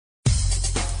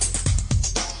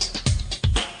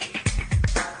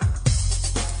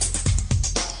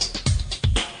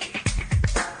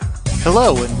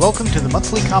Hello, and welcome to the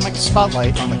monthly comic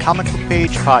spotlight on the Comic Book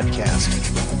Page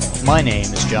podcast. My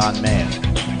name is John Mayer.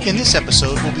 In this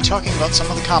episode, we'll be talking about some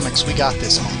of the comics we got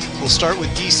this month. We'll start with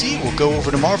DC, we'll go over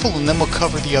to Marvel, and then we'll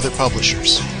cover the other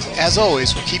publishers. As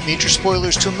always, we'll keep major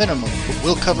spoilers to a minimum, but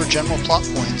we'll cover general plot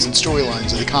points and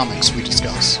storylines of the comics we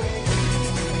discuss.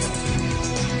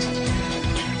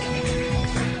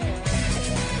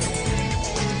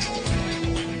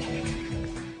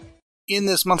 In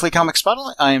this monthly comic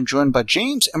spotlight, I am joined by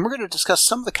James, and we're going to discuss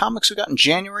some of the comics we got in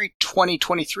January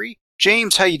 2023.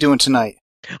 James, how you doing tonight?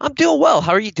 I'm doing well.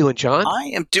 How are you doing, John?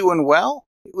 I am doing well.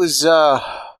 It was a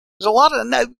lot of,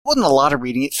 it wasn't a lot of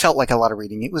reading. It felt like a lot of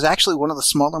reading. It was actually one of the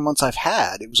smaller months I've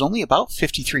had. It was only about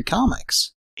 53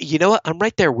 comics. You know what? I'm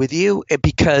right there with you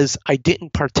because I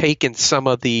didn't partake in some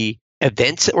of the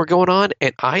events that were going on,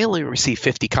 and I only received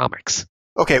 50 comics.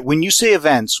 Okay, when you say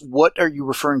events, what are you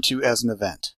referring to as an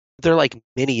event? They're like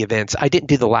mini events. I didn't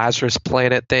do the Lazarus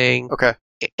Planet thing. Okay.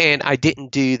 And I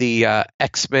didn't do the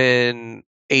X-Men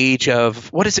Age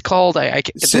of, what is it called?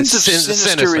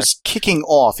 Sinister is kicking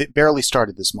off. It barely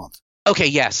started this month. Okay,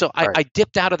 yeah. So I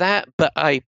dipped out of that, but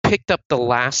I picked up the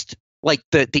last, like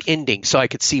the ending, so I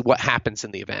could see what happens in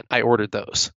the event. I ordered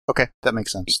those. Okay, that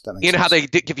makes sense. You know how they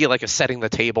give you like a setting the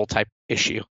table type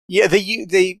issue? Yeah,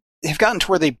 they have gotten to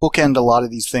where they bookend a lot of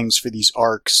these things for these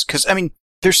arcs. Because, I mean,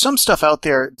 there's some stuff out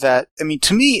there that, I mean,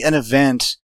 to me, an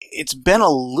event, it's been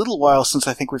a little while since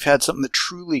I think we've had something that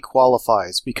truly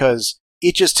qualifies, because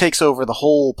it just takes over the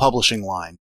whole publishing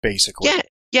line, basically.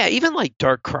 Yeah, even like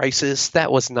Dark Crisis,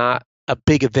 that was not a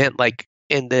big event like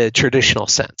in the traditional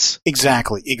sense.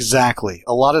 Exactly.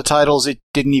 A lot of titles, it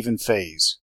didn't even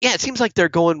phase. Yeah, it seems like they're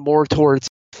going more towards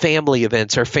family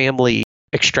events or family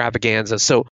extravaganza.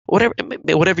 So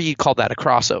whatever you call that, a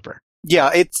crossover.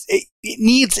 Yeah, it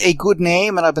needs a good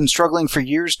name, and I've been struggling for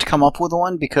years to come up with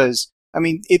one because, I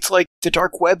mean, it's like the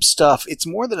Dark Web stuff. It's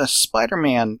more than a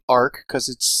Spider-Man arc because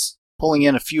it's pulling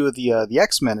in a few of the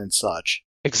X-Men and such.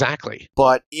 Exactly.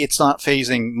 But it's not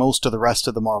phasing most of the rest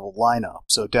of the Marvel lineup,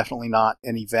 so definitely not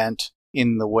an event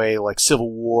in the way like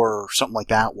Civil War or something like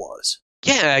that was.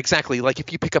 Yeah, exactly. Like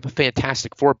if you pick up a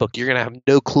Fantastic Four book, you're going to have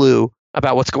no clue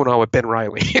about what's going on with Ben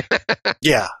Reilly.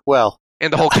 Yeah, well.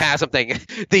 And the whole chasm thing,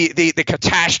 the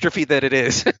catastrophe that it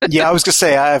is. Yeah, I was going to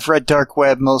say, I've read Dark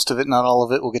Web, most of it, not all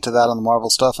of it. We'll get to that on the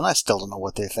Marvel stuff, and I still don't know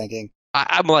what they're thinking.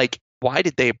 I'm like, why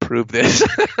did they approve this?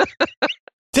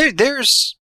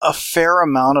 There's a fair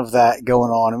amount of that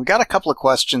going on, and we got a couple of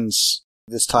questions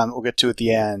this time that we'll get to at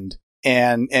the end.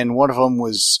 And one of them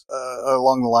was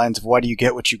along the lines of, why do you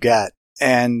get what you get?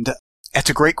 And that's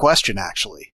a great question,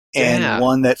 actually. And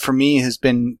one that for me has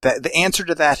been, the answer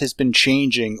to that has been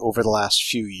changing over the last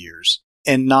few years,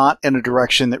 and not in a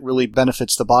direction that really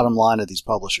benefits the bottom line of these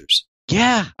publishers.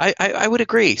 Yeah, I would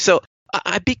agree. So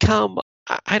I've become,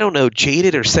 I don't know,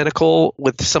 jaded or cynical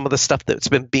with some of the stuff that's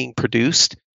been being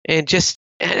produced, and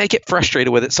I get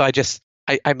frustrated with it. So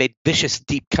I made vicious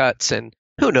deep cuts, and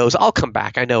who knows, I'll come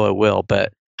back. I know I will,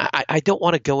 but I don't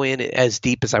want to go in as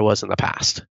deep as I was in the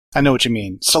past. I know what you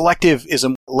mean. Selective is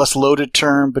a less loaded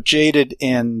term, but jaded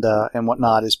and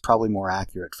whatnot is probably more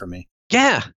accurate for me.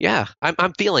 Yeah,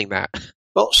 I'm feeling that.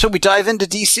 Well, should we dive into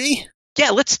DC?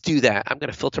 Yeah, let's do that. I'm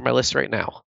going to filter my list right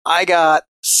now. I got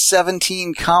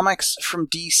 17 comics from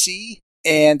DC,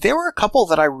 and there were a couple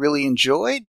that I really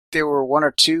enjoyed. There were one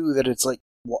or two that it's like,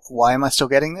 why am I still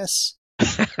getting this?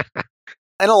 And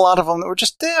a lot of them that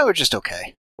were just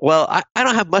okay. Well, I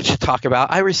don't have much to talk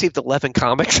about. I received 11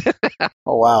 comics.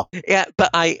 Oh, wow. Yeah,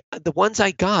 but the ones I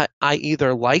got, I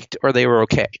either liked or they were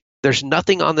okay. There's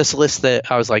nothing on this list that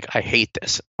I was like, I hate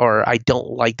this, or I don't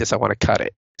like this, I want to cut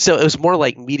it. So it was more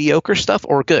like mediocre stuff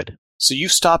or good. So you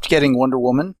stopped getting Wonder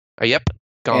Woman? Yep,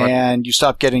 gone. And you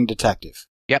stopped getting Detective?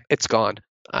 Yep, it's gone.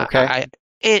 Okay.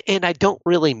 And I don't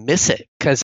really miss it,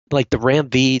 because like the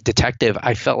Ram V Detective,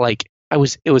 I felt like it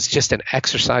was just an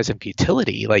exercise in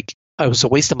futility. Like, it was a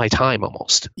waste of my time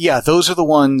almost. Yeah, those are the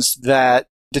ones that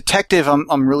Detective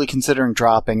I'm really considering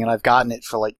dropping, and I've gotten it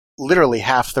for like literally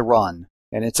half the run,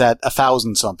 and it's at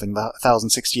 1,000 something,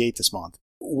 1,068 this month.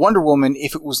 Wonder Woman,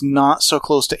 if it was not so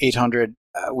close to 800,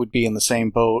 would be in the same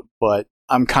boat, but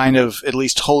I'm kind of at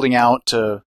least holding out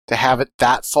to have it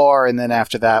that far, and then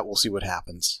after that we'll see what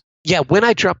happens. Yeah, when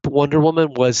I dropped Wonder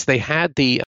Woman was they had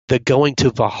the going to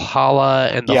Valhalla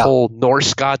and the whole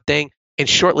Norse god thing. And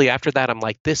shortly after that, I'm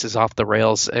like, this is off the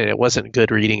rails, and it wasn't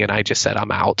good reading, and I just said, I'm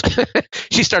out.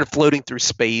 She started floating through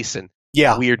space, and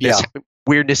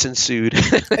weirdness ensued.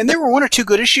 And there were one or two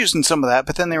good issues in some of that,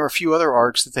 but then there were a few other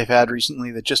arcs that they've had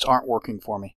recently that just aren't working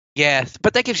for me. Yeah,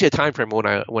 but that gives you a time frame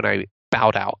when I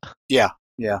bowed out. Yeah.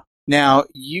 Now,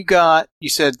 you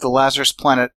said the Lazarus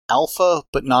Planet Alpha,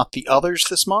 but not the others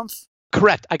this month?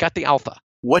 Correct. I got the alpha.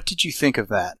 What did you think of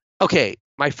that? Okay,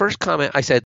 my first comment I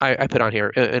said I put on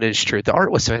here, and it is true. The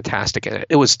art was fantastic in it.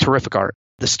 It was terrific art.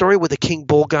 The story with the King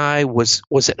Bull guy was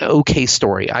an okay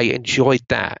story. I enjoyed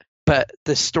that. But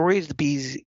the story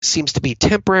seems to be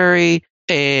temporary,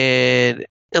 and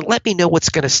let me know what's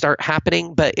going to start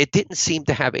happening, but it didn't seem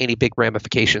to have any big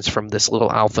ramifications from this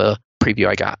little alpha preview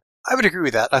I got. I would agree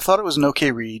with that. I thought it was an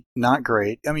okay read, not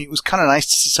great. I mean, it was kind of nice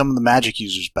to see some of the magic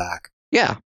users back.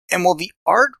 Yeah. And while the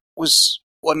art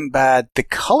wasn't bad, the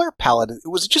color palette,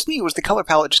 was it just me, or was the color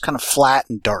palette just kind of flat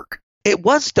and dark? It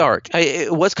was dark.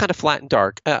 It was kind of flat and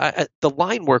dark. The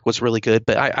line work was really good,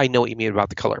 but I know what you mean about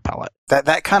the color palette.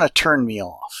 That kind of turned me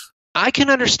off. I can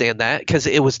understand that, because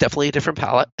it was definitely a different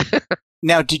palette.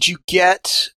 Now, did you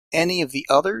get any of the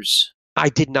others? I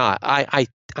did not.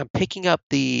 I'm picking up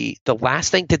the last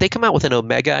thing. Did they come out with an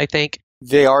Omega, I think?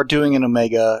 They are doing an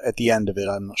Omega at the end of it.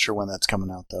 I'm not sure when that's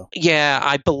coming out, though. Yeah,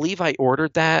 I believe I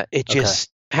ordered that. It just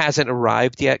hasn't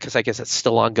arrived yet, because I guess it's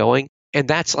still ongoing. And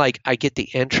that's like, I get the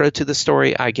intro to the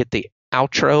story, I get the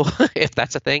outro, if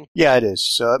that's a thing. Yeah, it is.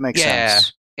 So that makes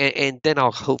sense. And then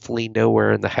I'll hopefully know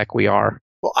where in the heck we are.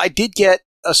 Well, I did get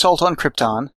Assault on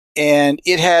Krypton, and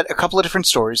it had a couple of different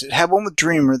stories. It had one with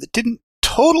Dreamer that didn't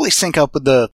totally sync up with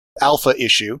the Alpha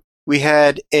issue. We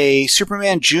had a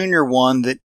Superman Jr. one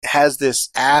that has this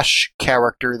Ash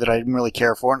character that I didn't really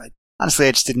care for, and honestly,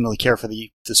 I just didn't really care for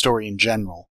the story in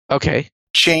general. Okay.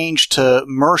 Change to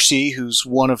Mercy, who's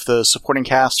one of the supporting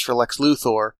cast for Lex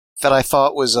Luthor, that I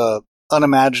thought was a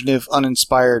unimaginative,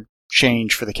 uninspired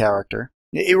change for the character.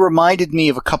 It reminded me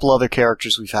of a couple other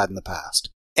characters we've had in the past.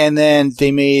 And then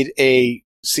they made a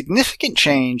significant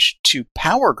change to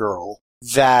Power Girl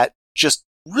that just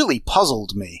really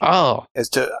puzzled me. Oh. As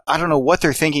to, I don't know what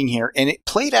they're thinking here, and it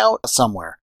played out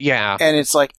somewhere. Yeah. And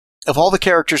it's like, of all the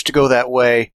characters to go that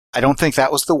way, I don't think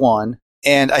that was the one.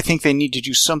 And I think they need to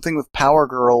do something with Power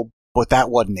Girl, but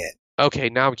that wasn't it. Okay,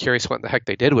 now I'm curious what in the heck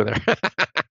they did with her.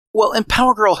 Well, and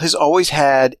Power Girl has always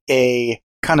had a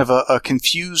kind of a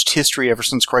confused history ever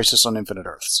since Crisis on Infinite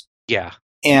Earths. Yeah.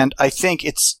 And I think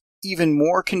it's even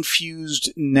more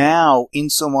confused now,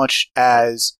 in so much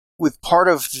as with part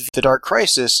of the Dark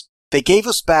Crisis, they gave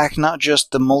us back not just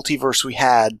the multiverse we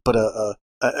had, but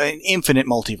an infinite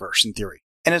multiverse in theory.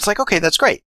 And it's like, okay, that's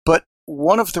great. But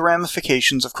one of the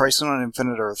ramifications of Crisis on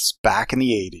Infinite Earths back in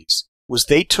the 80s was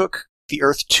they took the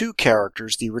Earth 2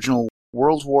 characters, the original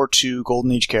World War II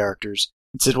Golden Age characters,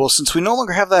 and said, well, since we no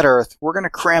longer have that Earth, we're going to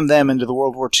cram them into the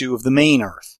World War II of the main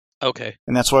Earth. Okay.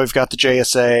 And that's why we've got the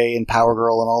JSA and Power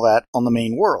Girl and all that on the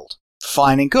main world.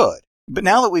 Fine and good. But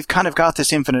now that we've kind of got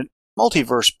this infinite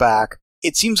multiverse back,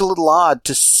 it seems a little odd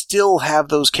to still have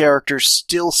those characters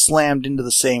still slammed into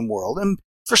the same world. And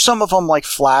for some of them, like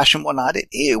Flash and whatnot,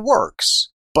 it works.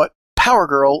 But Power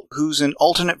Girl, who's an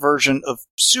alternate version of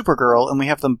Supergirl, and we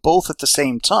have them both at the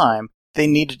same time, they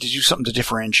needed to do something to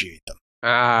differentiate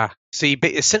them. So you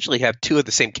essentially have two of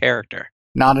the same character.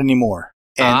 Not anymore.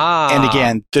 And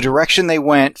again, the direction they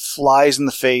went flies in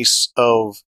the face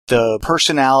of the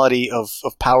personality of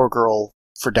Power Girl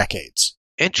for decades.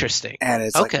 Interesting. And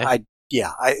it's okay. like,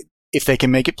 if they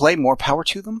can make it play, more power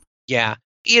to them. Yeah.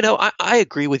 You know, I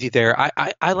agree with you there.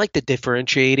 I like the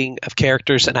differentiating of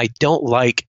characters, and I don't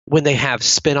like when they have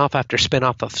spin-off after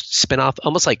spin-off of spin-off,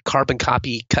 almost like carbon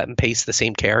copy, cut and paste the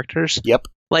same characters. Yep.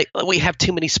 Like, we have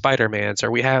too many Spider-Mans,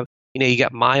 or we have, you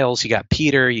got Miles, you got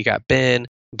Peter, you got Ben,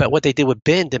 but what they did with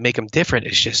Ben to make him different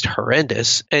is just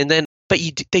horrendous. And then, but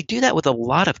they do that with a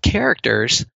lot of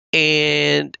characters,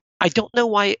 and I don't know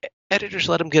why editors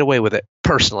let them get away with it,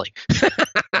 personally.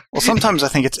 Well, sometimes I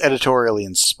think it's editorially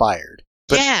inspired.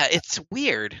 But yeah, it's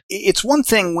weird. It's one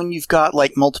thing when you've got,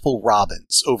 like, multiple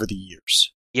Robins over the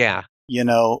years. Yeah.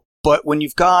 But when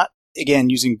you've got, again,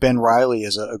 using Ben Reilly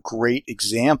as a great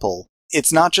example,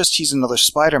 it's not just he's another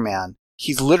Spider-Man.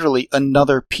 He's literally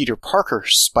another Peter Parker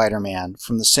Spider-Man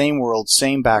from the same world,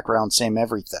 same background, same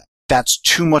everything. That's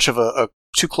too much of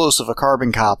too close of a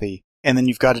carbon copy, and then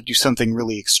you've got to do something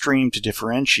really extreme to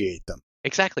differentiate them.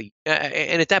 Exactly.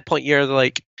 And at that point, you're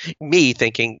like me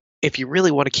thinking, if you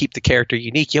really want to keep the character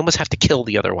unique, you almost have to kill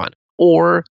the other one.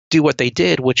 Or do what they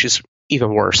did, which is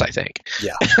even worse, I think.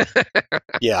 Yeah.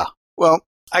 Yeah. Well,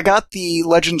 I got the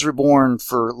Legends Reborn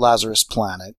for Lazarus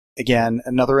Planet. Again,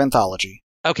 another anthology.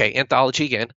 Okay, anthology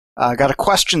again. I got a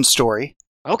question story.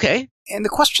 Okay. And the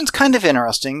question's kind of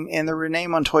interesting, and the Renee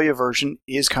Montoya version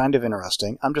is kind of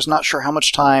interesting. I'm just not sure how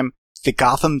much time the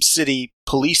Gotham City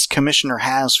police commissioner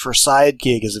has for a side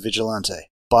gig as a vigilante.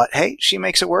 But hey, she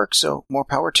makes it work, so more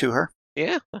power to her.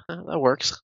 Yeah, that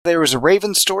works. There was a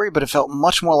Raven story, but it felt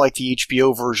much more like the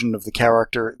HBO version of the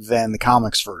character than the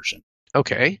comics version.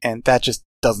 Okay. And that just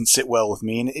doesn't sit well with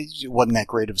me, and it wasn't that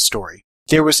great of a story.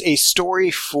 There was a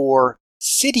story for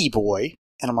City Boy,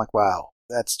 and I'm like, wow,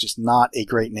 that's just not a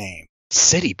great name.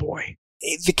 City Boy.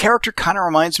 The character kind of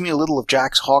reminds me a little of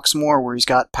Jax Hawksmoor, where he's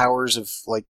got powers of,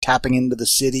 like, tapping into the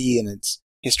city, and it's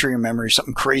history and memory,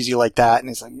 something crazy like that, and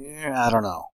it's like, I don't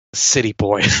know. City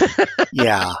Boy.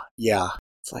 Yeah.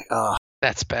 It's like,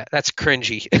 That's bad. That's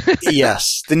cringy.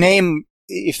 yes. The name,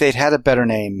 if they'd had a better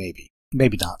name, maybe.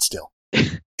 Maybe not still.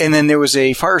 And then there was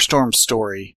a Firestorm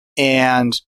story,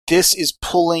 and this is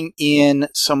pulling in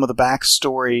some of the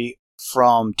backstory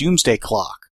from Doomsday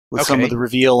Clock, with some of the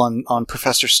reveal on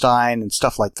Professor Stein and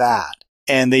stuff like that.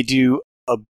 And they do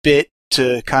a bit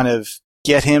to kind of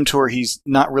get him to where he's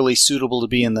not really suitable to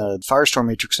be in the Firestorm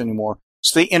Matrix anymore.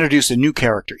 So they introduce a new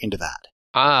character into that.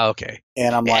 Ah, okay.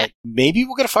 And I'm like, maybe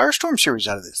we'll get a Firestorm series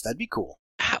out of this. That'd be cool.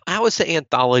 How is the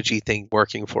anthology thing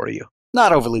working for you?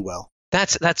 Not overly well.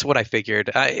 That's what I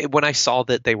figured. When I saw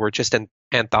that they were just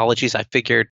anthologies, I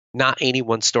figured not any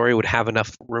one story would have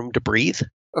enough room to breathe.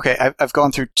 Okay, I've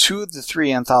gone through 2 of the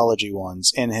 3 anthology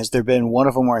ones, and has there been one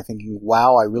of them where I'm thinking,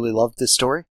 wow, I really loved this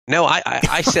story? No,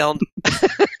 I sound...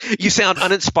 You sound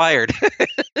uninspired.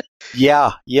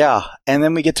 Yeah. And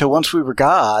then we get to Once We Were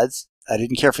Gods. I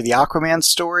didn't care for the Aquaman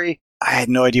story. I had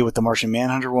no idea what the Martian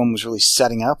Manhunter one was really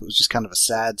setting up. It was just kind of a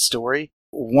sad story.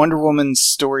 Wonder Woman's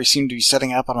story seemed to be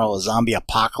setting up, I don't know, a zombie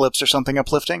apocalypse or something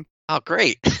uplifting. Oh,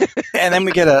 great. And then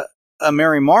we get a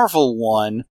Mary Marvel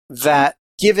one that,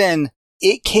 given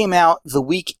it came out the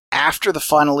week after the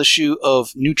final issue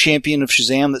of New Champion of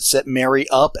Shazam that set Mary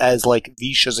up as, like,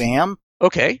 the Shazam.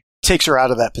 Okay. Takes her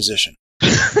out of that position.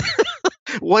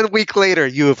 1 week later,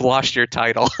 you have lost your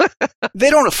title. They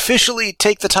don't officially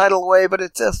take the title away, but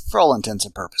it's for all intents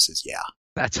and purposes, yeah.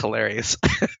 That's hilarious.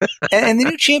 and the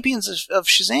New Champions of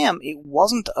Shazam, it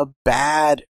wasn't a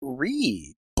bad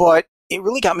read, but it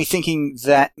really got me thinking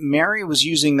that Mary was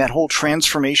using that whole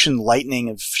transformation lightning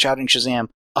of shouting Shazam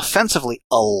offensively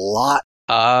a lot.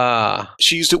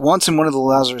 She used it once in one of the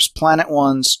Lazarus Planet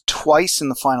ones, twice in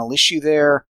the final issue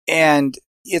there, and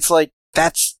it's like,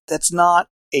 that's not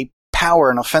a power,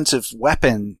 an offensive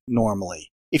weapon normally.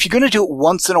 If you're going to do it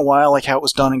once in a while, like how it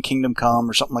was done in Kingdom Come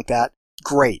or something like that,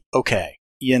 great, okay.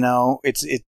 You know,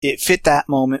 it fit that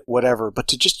moment, whatever, but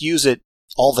to just use it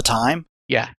all the time?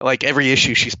 Yeah, like every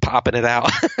issue she's popping it out.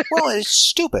 Well, it's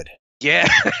stupid. Yeah.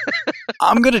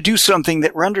 I'm going to do something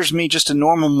that renders me just a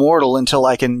normal mortal until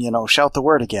I can, shout the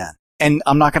word again. And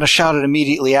I'm not going to shout it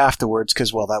immediately afterwards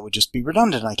because, well, that would just be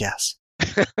redundant, I guess.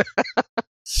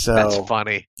 So that's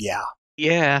funny. Yeah.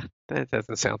 Yeah, that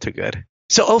doesn't sound too good.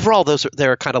 So overall,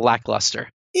 they're kind of lackluster.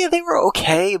 Yeah, they were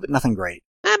okay, but nothing great.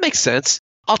 That makes sense.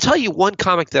 I'll tell you one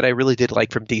comic that I really did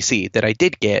like from DC that I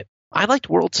did get. I liked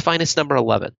World's Finest number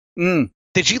 11.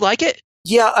 Did you like it?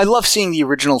 Yeah, I love seeing the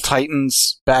original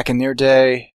Titans back in their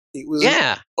day. It was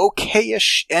an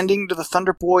okay-ish ending to the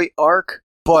Thunderboy arc,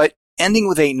 but ending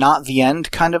with a not the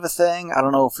end kind of a thing. I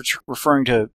don't know if it's referring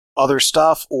to other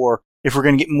stuff or if we're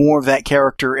going to get more of that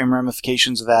character and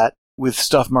ramifications of that with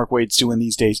stuff Mark Waid's doing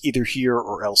these days, either here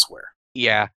or elsewhere.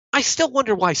 Yeah. I still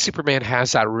wonder why Superman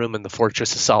has that room in the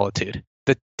Fortress of Solitude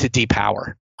to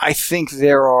depower. I think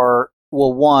there are,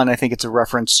 well, one, I think it's a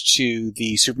reference to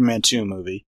the Superman 2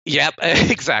 movie. Yep,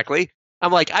 exactly.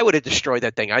 I'm like, I would have destroyed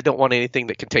that thing. I don't want anything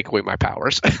that can take away my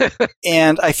powers.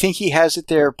 And I think he has it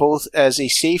there both as a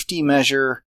safety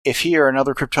measure if he or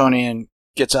another Kryptonian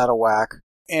gets out of whack,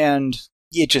 and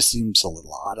it just seems a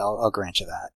little odd. I'll grant you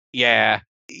that. Yeah.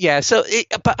 So,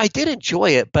 but I did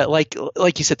enjoy it. But like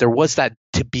you said, there was that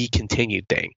to be continued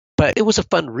thing. But it was a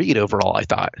fun read overall, I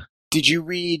thought. Did you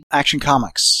read Action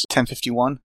Comics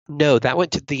 1051? No, that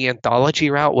went to the anthology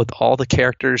route with all the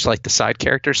characters, like the side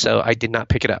characters, so I did not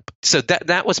pick it up. So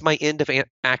that was my end of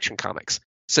Action Comics.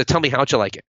 So tell me, how'd you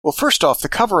like it? Well, first off, the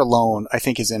cover alone, I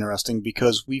think, is interesting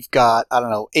because we've got,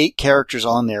 8 characters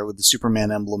on there with the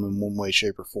Superman emblem in one way,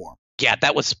 shape, or form. Yeah,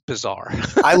 that was bizarre.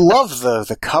 I love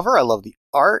the cover. I love the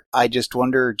art. I just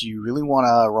wonder, do you really want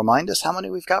to remind us how many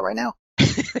we've got right now?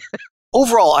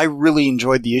 Overall, I really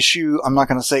enjoyed the issue. I'm not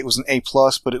going to say it was an A+,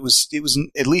 but it was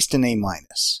at least an A-.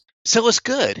 So it's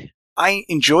good. I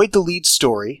enjoyed the lead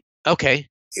story. Okay.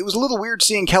 It was a little weird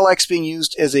seeing Kellex being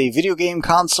used as a video game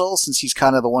console since he's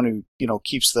kind of the one who,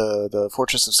 keeps the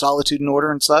Fortress of Solitude in order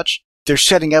and such. They're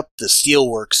setting up the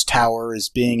Steelworks Tower as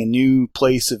being a new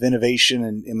place of innovation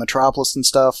in Metropolis and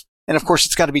stuff. And of course,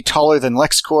 it's got to be taller than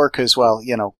LexCorp because, well,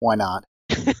 why not?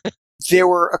 There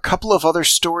were a couple of other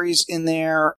stories in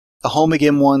there. A Home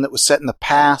Again one that was set in the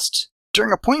past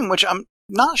during a point in which I'm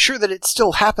not sure that it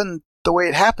still happened the way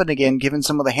it happened again, given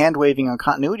some of the hand-waving on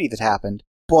continuity that happened.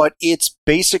 But it's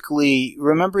basically,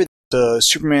 remember the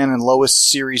Superman and Lois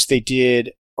series they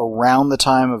did around the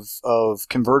time of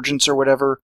Convergence or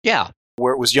whatever? Yeah.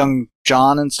 Where it was young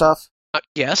John and stuff?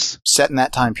 Yes. Set in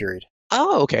that time period.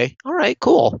 Oh, okay. All right,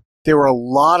 cool. There were a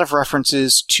lot of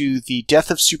references to the Death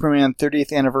of Superman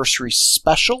 30th Anniversary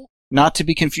Special, not to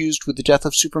be confused with the Death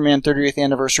of Superman 30th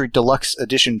Anniversary Deluxe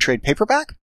Edition trade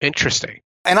paperback. Interesting.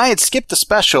 And I had skipped the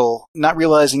special, not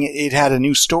realizing it had a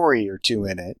new story or two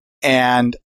in it.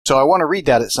 And so I want to read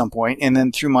that at some point. And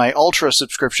then through my Ultra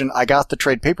subscription, I got the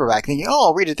trade paperback thinking, oh,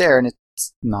 I'll read it there. And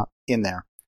it's not in there.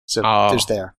 So there's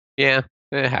there. Yeah,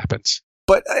 it happens.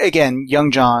 But again,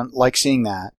 young John, like seeing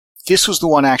that. This was the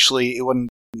one actually, it wasn't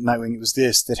Nightwing, it was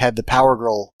this that had the Power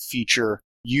Girl feature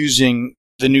using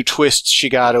the new twists she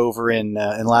got over in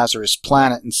Lazarus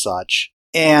Planet and such.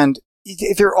 And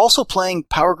they're also playing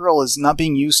Power Girl as not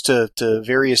being used to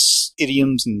various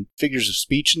idioms and figures of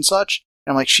speech and such.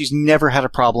 And I'm like, she's never had a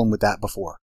problem with that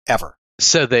before. Ever.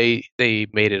 So they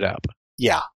made it up.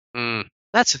 Yeah.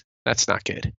 That's not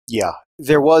good. Yeah.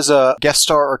 There was a guest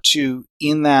star or two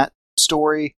in that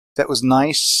story that was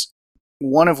nice.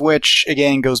 One of which,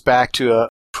 again, goes back to a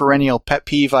perennial pet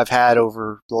peeve I've had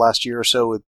over the last year or so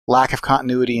with lack of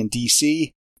continuity in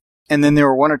DC. And then there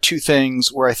were one or two things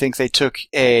where I think they took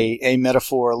a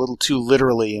metaphor a little too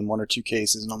literally in one or two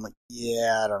cases. And I'm like,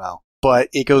 yeah, I don't know. But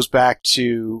it goes back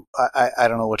to, I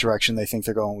don't know what direction they think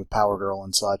they're going with Power Girl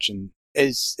and such. And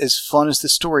as fun as the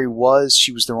story was,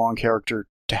 she was the wrong character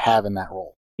to have in that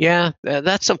role. Yeah,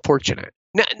 that's unfortunate.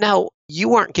 Now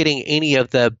you aren't getting any of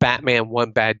the Batman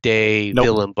One Bad Day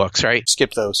villain books, right?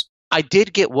 Skip those. I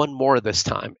did get one more this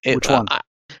time. Which one?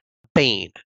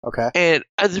 Bane. Okay. And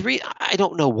I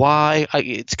don't know why.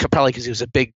 It's probably because he was a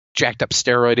big, jacked up,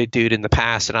 steroided dude in the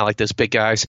past, and I like those big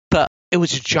guys. But it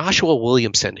was Joshua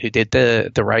Williamson who did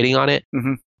the writing on it.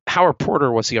 Mm-hmm. Howard Porter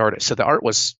was the artist, so the art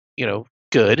was,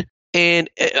 good. And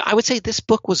I would say this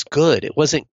book was good. It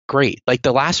wasn't great. Like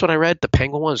the last one I read, the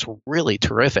Penguin one, was really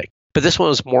terrific. But this one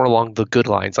was more along the good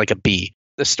lines, like a B.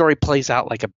 The story plays out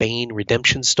like a Bane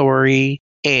redemption story,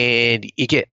 and you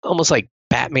get almost like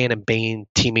Batman and Bane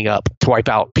teaming up to wipe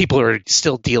out people who are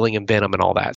still dealing in Venom and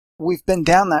all that. We've been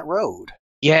down that road.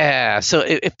 Yeah, so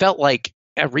it felt like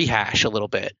a rehash a little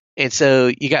bit. And so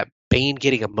you got Bane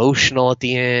getting emotional at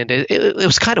the end. It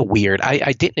was kind of weird.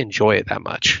 I didn't enjoy it that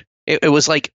much. It was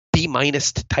like B-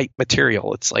 type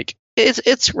material. It's like,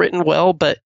 it's written well,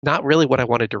 but not really what I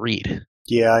wanted to read.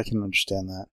 Yeah, I can understand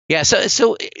that. Yeah,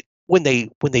 so when they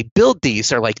build these,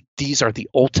 they're like, these are the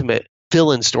ultimate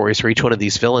villain stories for each one of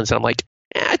these villains. And I'm like,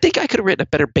 I think I could have written a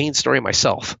better Bane story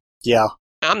myself. Yeah.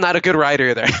 I'm not a good writer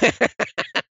either.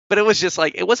 But it was just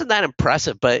like, it wasn't that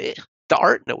impressive, but the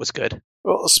art in it was good.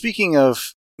 Well, speaking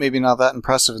of maybe not that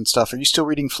impressive and stuff, are you still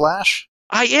reading Flash?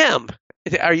 I am.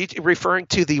 Are you referring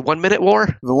to the 1 Minute War?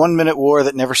 The 1 Minute War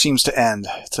that never seems to end.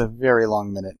 It's a very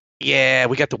long minute. Yeah,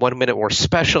 we got the 1 Minute War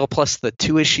special plus the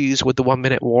 2 issues with the 1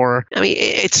 Minute War. I mean,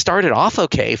 it started off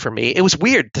okay for me. It was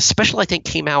weird. The special, I think,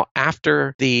 came out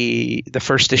after the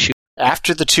first issue.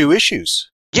 After the 2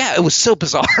 issues? Yeah, it was so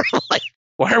bizarre. Like,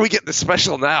 why are we getting the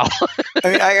special now?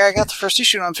 I mean, I got the first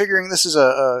issue and I'm figuring this is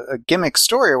a gimmick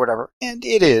story or whatever. And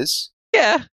it is.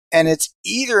 Yeah. And it's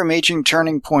either a major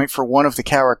turning point for one of the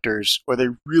characters or they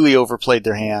really overplayed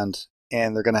their hand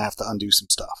and they're going to have to undo some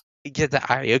stuff. Yeah,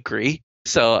 I agree.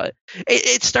 So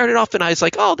it started off and I was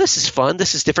like, oh, this is fun.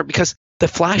 This is different because The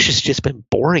Flash has just been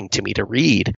boring to me to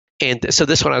read. And so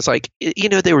this one I was like,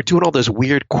 they were doing all those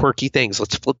weird, quirky things.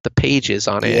 Let's flip the pages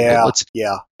on it.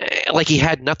 Yeah. Like he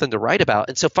had nothing to write about.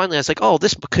 And so finally I was like, oh,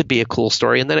 this could be a cool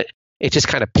story. And then it just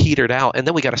kind of petered out. And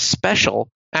then we got a special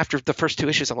after the first 2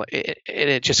 issues. I'm like, and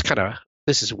it just kind of,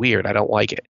 this is weird. I don't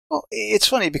like it. Well, it's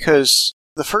funny because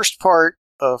the first part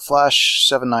of Flash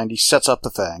 790 sets up the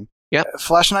thing. Yep.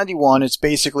 Flash 91, it's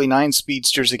basically 9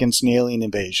 speedsters against an alien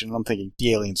invasion. I'm thinking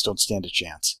the aliens don't stand a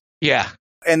chance. Yeah.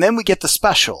 And then we get the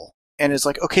special. And it's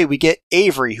like, okay, we get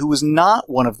Avery, who was not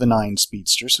one of the 9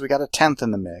 speedsters, so we got a 10th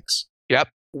in the mix. Yep.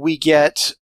 We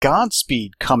get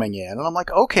Godspeed coming in, and I'm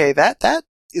like, okay, that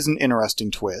is an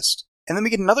interesting twist. And then we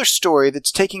get another story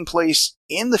that's taking place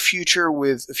in the future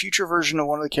with a future version of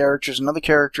one of the characters, another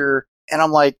character, and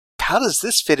I'm like, how does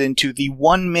this fit into the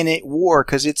 1 minute war?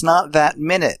 Because it's not that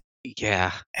minute.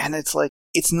 Yeah. And it's like,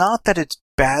 it's not that it's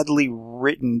badly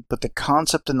written, but the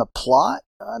concept and the plot,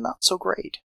 not so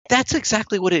great. That's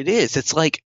exactly what it is. It's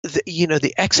like,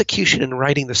 the execution and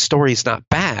writing the story is not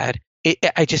bad.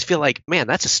 I just feel like, man,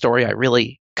 that's a story I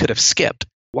really could have skipped.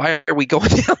 Why are we going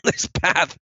down this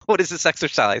path? What is this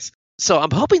exercise? So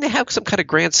I'm hoping they have some kind of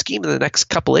grand scheme in the next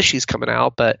couple issues coming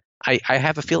out, but I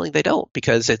have a feeling they don't,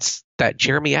 because it's that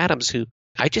Jeremy Adams who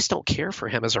I just don't care for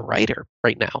him as a writer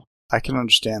right now. I can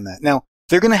understand that. Now,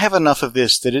 they're going to have enough of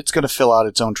this that it's going to fill out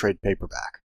its own trade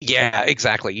paperback. Yeah,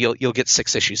 exactly. You'll get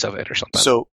 6 issues of it or something.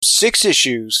 So 6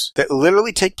 issues that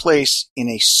literally take place in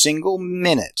a single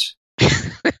minute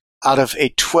out of a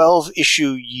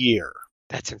 12-issue year.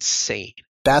 That's insane.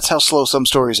 That's how slow some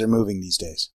stories are moving these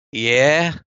days.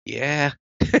 Yeah.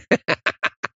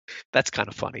 That's kind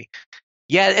of funny.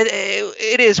 Yeah,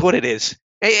 it is what it is.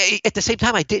 At the same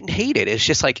time, I didn't hate it. It's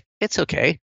just like, it's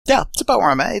okay. Yeah, it's about where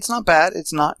I'm at. It's not bad.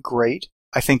 It's not great.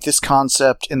 I think this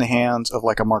concept in the hands of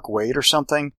like a Mark Waid or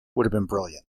something would have been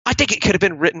brilliant. I think it could have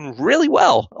been written really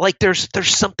well. Like there's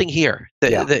something here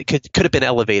that could have been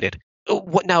elevated.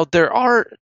 Now, there are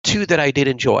 2 that I did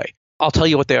enjoy. I'll tell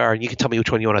you what they are, and you can tell me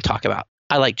which one you want to talk about.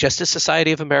 I like Justice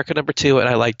Society of America number 2, and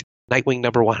I liked Nightwing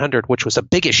number 100, which was a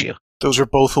big issue. Those are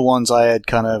both the ones I had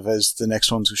kind of as the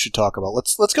next ones we should talk about.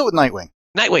 Let's go with Nightwing.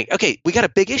 Nightwing. Okay, we got a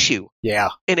big issue. Yeah.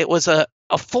 And it was a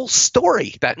full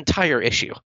story, that entire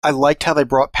issue. I liked how they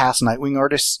brought past Nightwing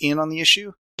artists in on the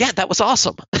issue. Yeah, that was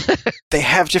awesome. They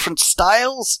have different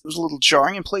styles. It was a little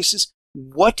jarring in places.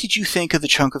 What did you think of the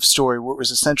chunk of story where it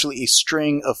was essentially a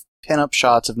string of pin-up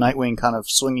shots of Nightwing kind of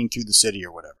swinging through the city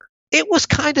or whatever? It was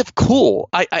kind of cool.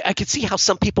 I could see how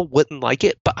some people wouldn't like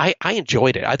it, but I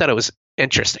enjoyed it. I thought it was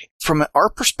interesting. From an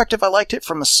art perspective, I liked it.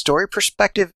 From a story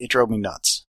perspective, it drove me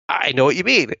nuts. I know what you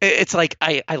mean. It's like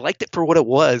I liked it for what it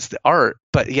was, the art,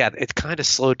 but yeah, it kind of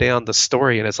slowed down the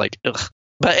story, and it's like, ugh.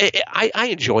 But I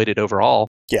enjoyed it overall.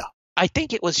 Yeah. I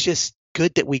think it was just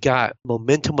good that we got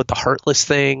momentum with the Heartless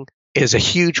thing. It is a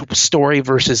huge story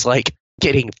versus like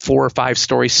getting 4 or 5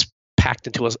 stories packed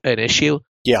into an issue.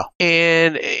 Yeah.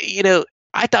 And,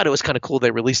 I thought it was kind of cool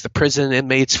they released the prison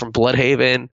inmates from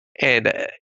Bloodhaven,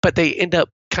 but they end up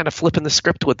kind of flipping the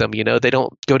script with them. They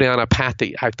don't go down a path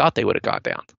that I thought they would have gone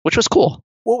down, which was cool.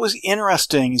 What was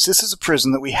interesting is this is a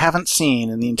prison that we haven't seen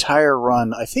in the entire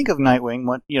run, I think, of Nightwing,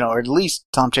 or at least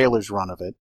Tom Taylor's run of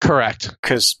it. Correct.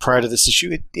 Because prior to this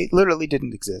issue, it literally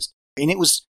didn't exist. And it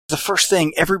was the first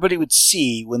thing everybody would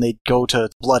see when they'd go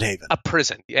to Bloodhaven. A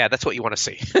prison. Yeah, that's what you want to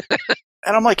see.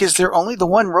 And I'm like, is there only the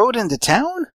one road into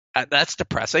town? That's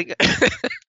depressing.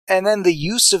 And then the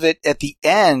use of it at the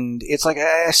end, it's like,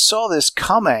 I saw this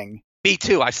coming. Me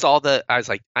too. I was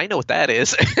like, I know what that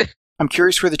is. I'm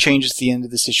curious where the changes at the end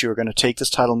of this issue are going to take this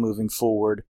title moving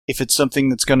forward. If it's something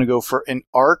that's going to go for an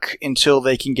arc until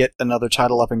they can get another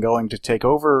title up and going to take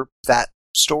over that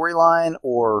storyline,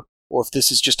 or if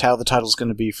this is just how the title's going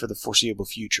to be for the foreseeable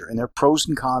future. And there are pros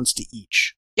and cons to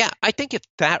each. Yeah, I think if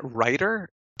that writer,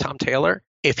 Tom Taylor,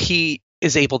 if he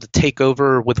is able to take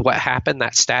over with what happened,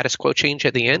 that status quo change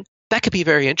at the end, that could be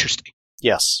very interesting.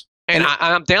 Yes. And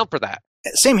I'm down for that.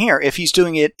 Same here, if he's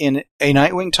doing it in a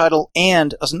Nightwing title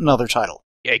and another title.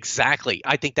 Exactly.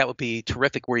 I think that would be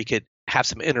terrific where you could have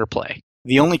some interplay.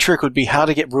 The only trick would be how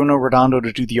to get Bruno Redondo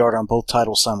to do the art on both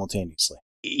titles simultaneously.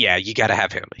 Yeah, you got to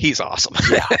have him. He's awesome.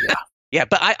 Yeah. Yeah,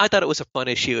 but I thought it was a fun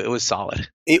issue. It was solid.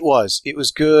 It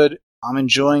was good. I'm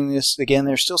enjoying this. Again,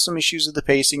 there's still some issues with the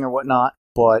pacing or whatnot,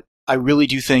 but I really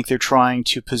do think they're trying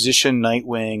to position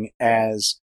Nightwing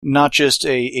as not just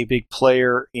a big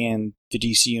player in the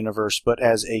DC universe, but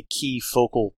as a key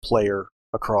focal player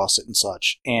across it and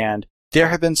such. And there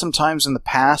have been some times in the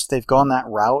past they've gone that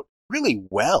route really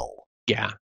well.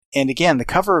 Yeah. And again, the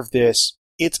cover of this,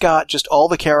 it's got just all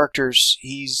the characters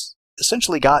he's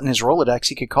essentially got in his Rolodex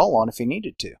he could call on if he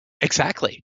needed to.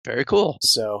 Exactly. Very cool.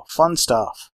 So, fun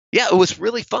stuff. Yeah, it was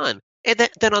really fun. And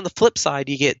then on the flip side,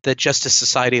 you get the Justice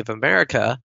Society of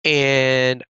America.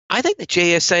 And I think the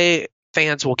JSA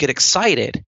fans will get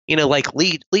excited. Like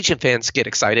Legion fans get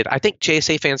excited. I think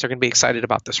JSA fans are going to be excited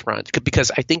about this run because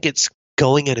I think it's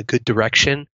going in a good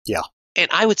direction. Yeah. And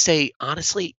I would say,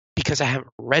 honestly, because I haven't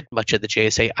read much of the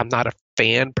JSA, I'm not a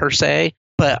fan per se,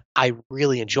 but I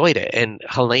really enjoyed it. And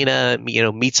Helena,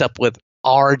 meets up with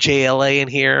our JLA in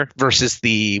here versus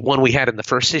the one we had in the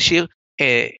first issue.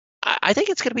 And I think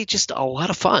it's going to be just a lot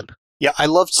of fun. Yeah, I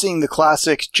loved seeing the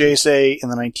classic JSA in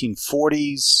the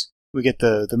 1940s. We get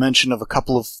the mention of a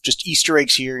couple of just Easter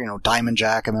eggs here. Diamond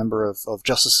Jack, a member of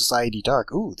Justice Society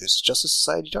Dark. Ooh, this is Justice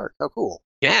Society Dark. How cool.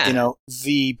 Yeah.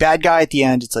 The bad guy at the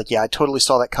end, it's like, yeah, I totally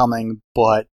saw that coming,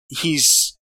 but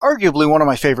he's arguably one of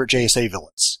my favorite JSA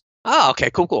villains. Oh, okay,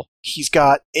 cool. He's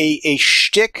got a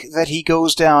shtick that he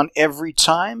goes down every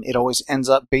time. It always ends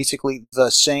up basically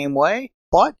the same way,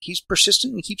 but he's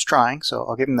persistent and keeps trying, so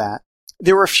I'll give him that.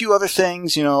 There were a few other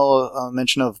things, a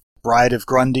mention of Bride of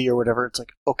Grundy or whatever. It's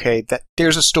like, okay, that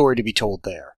there's a story to be told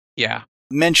there. Yeah.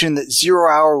 Mentioned that 0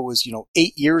 Hour was,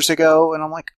 8 years ago, and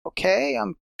I'm like, okay,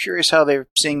 I'm curious how they're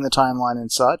seeing the timeline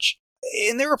and such.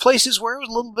 And there were places where it was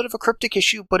a little bit of a cryptic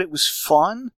issue, but it was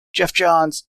fun. Geoff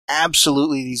Johns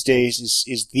absolutely these days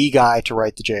is the guy to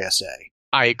write the JSA.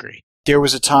 I agree. There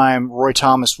was a time Roy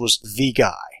Thomas was the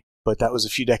guy, but that was a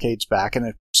few decades back, and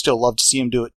I'd still love to see him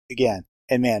do it again.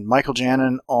 And man, Michael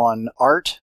Janin on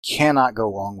art, cannot go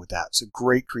wrong with that. It's a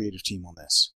great creative team on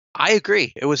this. I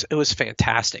agree. It was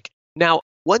fantastic. Now,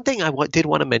 one thing I did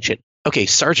want to mention. Okay,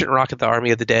 Sergeant Rocket, the Army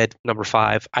of the Dead, number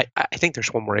 5. I think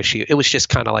there's one more issue. It was just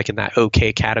kind of like in that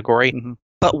okay category. Mm-hmm.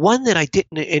 But one that I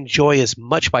didn't enjoy as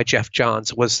much by Geoff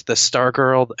Johns was the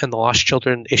Stargirl and the Lost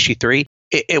Children issue 3.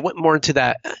 It went more into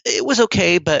that. It was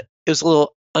okay, but it was a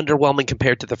little underwhelming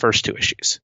compared to the first 2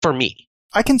 issues for me.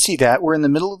 I can see that. We're in the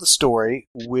middle of the story,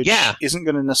 which isn't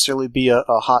going to necessarily be a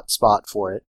hot spot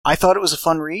for it. I thought it was a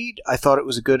fun read. I thought it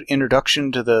was a good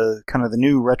introduction to the kind of the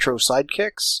new retro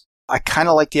sidekicks. I kind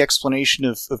of like the explanation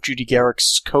of Judy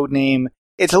Garrick's code name.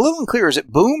 It's a little unclear. Is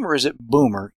it Boom or is it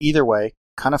Boomer? Either way,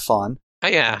 kind of fun.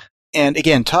 Yeah. And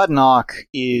again, Todd Nauck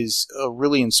is a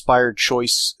really inspired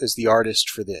choice as the artist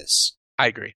for this. I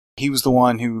agree. He was the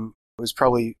one who was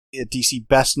probably at DC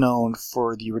best known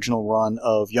for the original run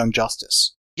of Young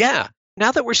Justice. Yeah.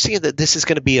 Now that we're seeing that this is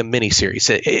going to be a miniseries,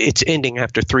 it's ending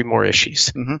after 3 more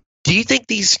issues. Mm-hmm. Do you think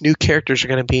these new characters are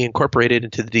going to be incorporated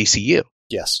into the DCU?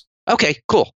 Yes. Okay,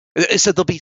 cool. So there'll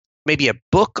be maybe a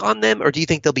book on them, or do you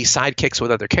think they'll be sidekicks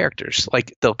with other characters?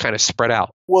 Like they'll kind of spread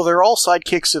out? Well, they're all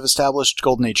sidekicks of established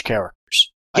Golden Age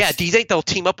characters. Yeah, do you think they'll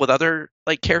team up with other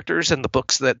like characters in the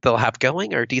books that they'll have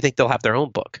going, or do you think they'll have their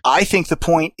own book? I think the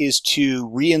point is to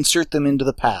reinsert them into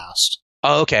the past.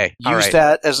 Oh, okay. Use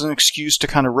that as an excuse to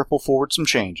kind of ripple forward some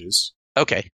changes.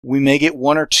 Okay. We may get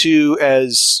 1 or 2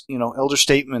 as, elder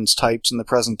statesmen types in the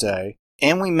present day,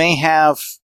 and we may have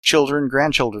children,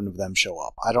 grandchildren of them show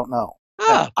up. I don't know.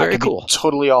 Very cool. Be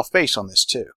totally off base on this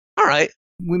too. All right.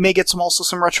 We may get also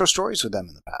some retro stories with them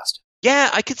in the past.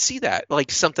 Yeah, I could see that. Like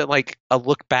something like a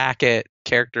look back at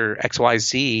character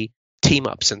XYZ team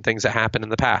ups and things that happened in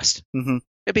the past. Mm-hmm.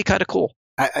 It'd be kind of cool.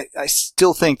 I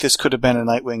still think this could have been a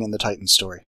Nightwing and the Titans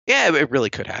story. Yeah, it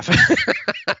really could have.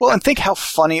 Well, and think how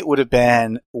funny it would have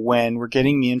been when we're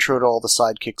getting the intro to all the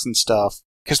sidekicks and stuff,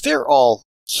 because they're all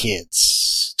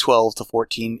kids, 12 to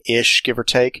 14-ish, give or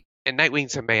take. And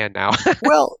Nightwing's a man now.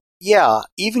 Well, yeah,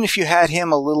 even if you had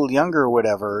him a little younger or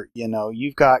whatever,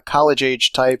 you've got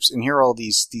college-age types, and here are all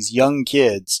these young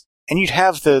kids, and you'd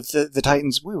have the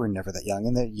Titans. We were never that young,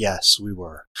 and yes, we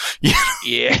were.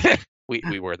 Yeah,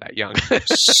 we were that young.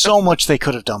 So much they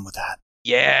could have done with that.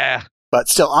 Yeah. But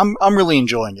still, I'm really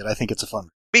enjoying it. I think it's a fun read.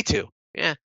 Me too.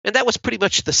 Yeah. And that was pretty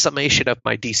much the summation of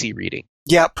my DC reading.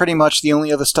 Yeah, pretty much. The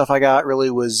only other stuff I got really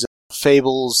was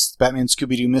Fables, Batman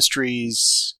Scooby-Doo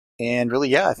Mysteries, and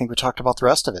really, I think we talked about the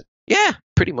rest of it. Yeah,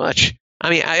 pretty much. I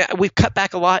mean, we've cut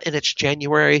back a lot, and it's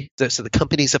January, so the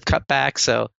companies have cut back,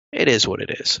 so it is what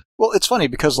it is. Well, it's funny,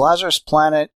 because Lazarus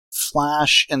Planet,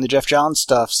 Flash, and the Geoff Johns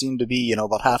stuff seem to be,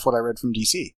 about half what I read from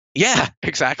DC. Yeah,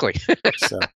 exactly.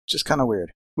 So, just kind of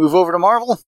weird. Move over to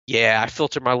Marvel? Yeah, I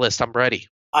filtered my list. I'm ready.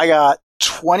 I got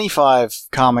 25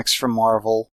 comics from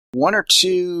Marvel, 1 or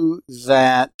 2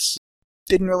 that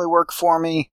didn't really work for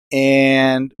me,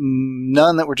 and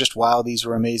none that were just, wow, these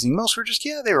were amazing. Most were just,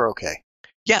 they were okay.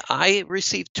 Yeah, I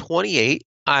received 28.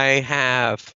 I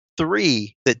have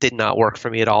 3 that did not work for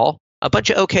me at all, a bunch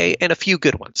of okay, and a few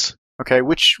good ones. Okay,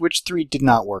 which 3 did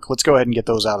not work? Let's go ahead and get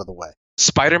those out of the way.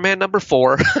 Spider-Man number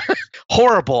 4.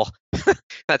 Horrible.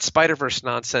 That Spider-Verse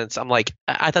nonsense. I'm like,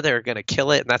 I thought they were going to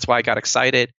kill it, and that's why I got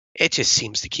excited. It just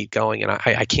seems to keep going, and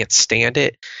I can't stand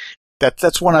it.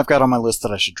 That's one I've got on my list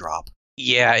that I should drop.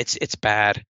 Yeah, it's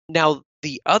bad. Now,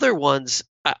 the other ones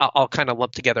I'll kind of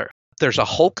lump together. There's a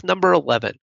Hulk number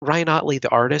 11. Ryan Ottley, the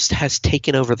artist, has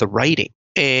taken over the writing.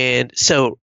 And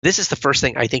so this is the first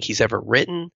thing I think he's ever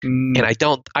written. And I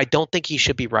don't think he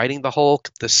should be writing the Hulk.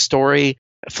 The story,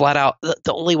 flat out,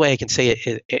 the only way I can say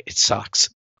it sucks.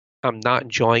 I'm not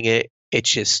enjoying it.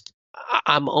 It's just,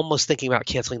 I'm almost thinking about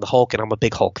canceling the Hulk, and I'm a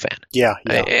big Hulk fan. Yeah.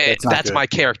 That's my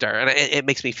character, and it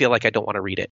makes me feel like I don't want to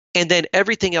read it. And then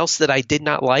everything else that I did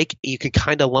not like, you can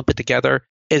kind of lump it together,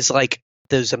 is like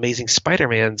those Amazing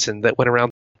Spider-Mans and that went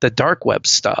around the Dark Web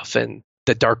stuff and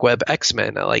the Dark Web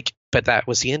X-Men. But that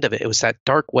was the end of it. It was that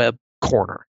Dark Web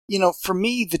corner. For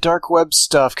me, the Dark Web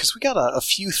stuff, because we got a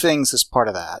few things as part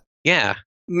of that. Yeah.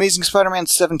 Amazing Spider-Man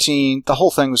 17, the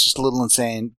whole thing was just a little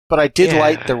insane, but I did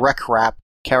like the Wreck Rap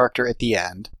character at the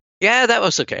end. Yeah, that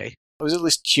was okay. It was at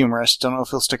least humorous. Don't know if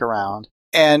he'll stick around.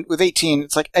 And with 18,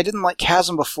 it's like, I didn't like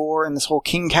Chasm before, and this whole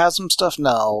King Chasm stuff,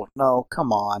 no,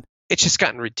 come on. It's just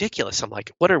gotten ridiculous. I'm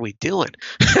like, what are we doing?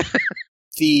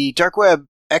 The Dark Web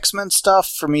X-Men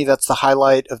stuff, for me, that's the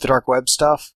highlight of the Dark Web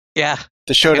stuff. Yeah.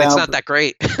 The showdown. And it's not that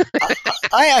great.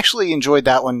 I actually enjoyed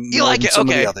that one You more like than it? some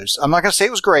of Okay. the others. I'm not going to say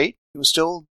it was great. It was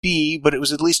still B, but it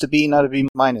was at least a B, not a B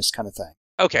minus kind of thing.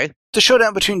 Okay. The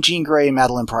showdown between Jean Grey and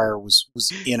Madeline Pryor was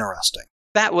interesting.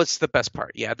 That was the best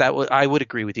part. Yeah, I would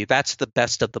agree with you. That's the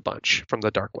best of the bunch from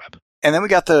the Dark Web. And then we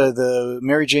got the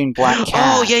Mary Jane Black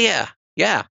Cat. Oh,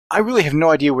 yeah. I really have no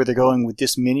idea where they're going with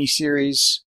this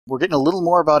miniseries. We're getting a little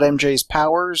more about MJ's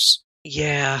powers.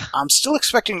 Yeah. I'm still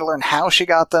expecting to learn how she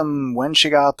got them, when she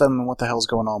got them, and what the hell's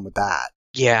going on with that.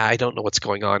 Yeah, I don't know what's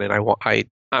going on, and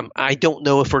I don't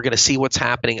know if we're going to see what's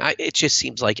happening. It just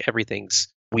seems like everything's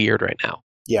weird right now.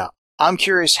 Yeah. I'm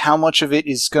curious how much of it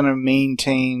is going to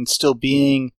maintain still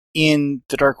being in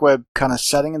the Dark Web kind of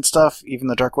setting and stuff, even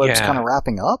the Dark Web's kind of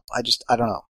wrapping up. I don't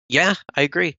know. Yeah, I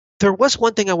agree. There was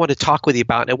one thing I wanted to talk with you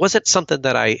about, and it wasn't something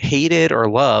that I hated or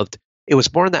loved. It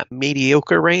was more in that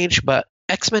mediocre range, but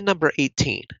X-Men number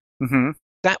 18. Mm-hmm.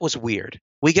 That was weird.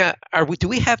 Do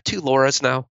we have 2 Lauras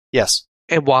now? Yes.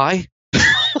 And why?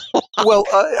 Well,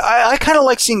 I kind of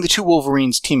like seeing the 2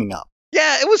 Wolverines teaming up.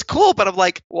 Yeah, it was cool, but I'm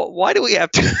like, well, why do we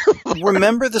have to?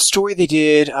 Remember the story they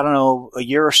did, I don't know, a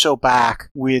year or so back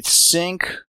with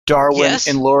Synch, Darwin,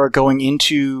 and Laura going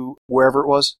into wherever it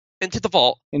was? Into the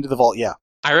vault. Into the vault, yeah.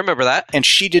 I remember that. And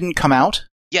she didn't come out?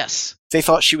 Yes. They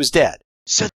thought she was dead.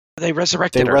 So they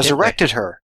resurrected her. They resurrected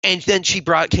her. And then she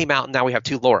came out, and now we have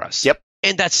 2 Lauras. Yep.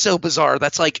 And that's so bizarre.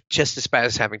 That's like just as bad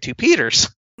as having 2 Peters.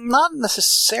 Not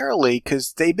necessarily,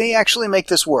 because they may actually make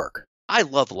this work. I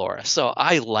love Laura, so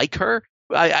I like her.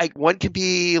 One could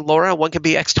be Laura, one could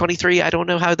be X-23. I don't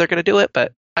know how they're going to do it,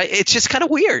 but it's just kind of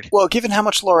weird. Well, given how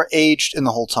much Laura aged in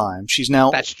the whole time, she's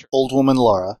now old woman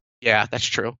Laura. Yeah, that's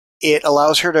true. It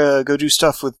allows her to go do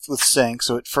stuff with Synch,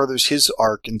 so it furthers his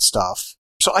arc and stuff.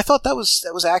 So I thought that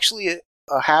was actually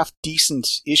a half decent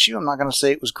issue. I'm not going to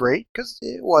say it was great, because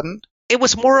it wasn't. It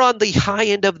was more on the high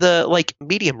end of the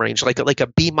medium range, like a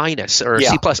B minus or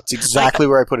C plus. It's exactly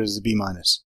where I put it, as a B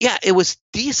minus. Yeah, it was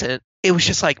decent. It was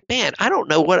just like, man, I don't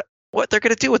know what they're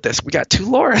going to do with this. We got 2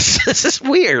 Lauras. This is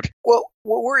weird. Well,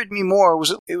 what worried me more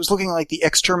was it was looking like the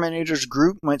Exterminators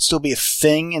group might still be a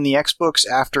thing in the X books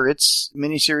after its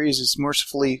miniseries is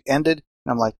mercifully ended.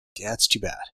 And I'm like, yeah, that's too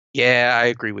bad. Yeah, I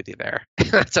agree with you there.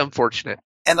 That's unfortunate.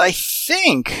 And I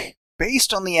think,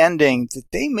 based on the ending, that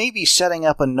they may be setting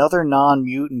up another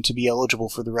non-mutant to be eligible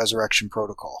for the Resurrection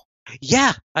Protocol.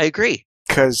 Yeah, I agree.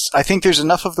 Because I think there's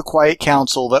enough of the Quiet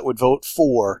Council that would vote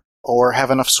for, or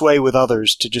have enough sway with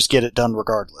others to just get it done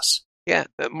regardless. Yeah,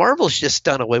 Marvel's just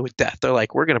done away with death. They're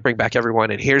like, we're going to bring back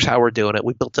everyone, and here's how we're doing it.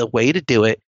 We built a way to do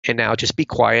it, and now just be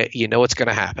quiet. You know what's going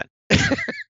to happen.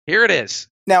 Here it is.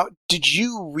 Now, did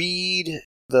you read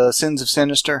The Sins of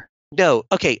Sinister? No.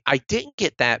 Okay, I didn't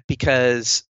get that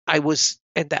because I was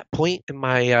at that point in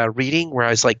my reading where I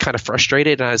was like kind of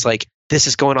frustrated, and I was like, this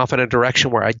is going off in a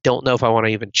direction where I don't know if I want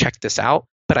to even check this out.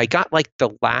 But I got like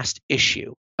the last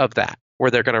issue of that, where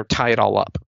they're going to tie it all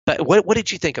up. But what did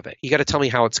you think of it? You got to tell me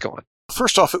how it's going.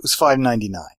 First off, it was $5.99.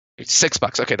 It's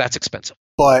 $6. Okay, that's expensive.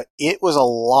 But it was a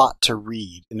lot to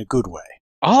read in a good way.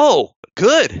 Oh,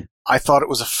 good. I thought it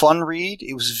was a fun read.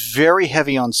 It was very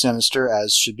heavy on Sinister,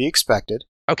 as should be expected.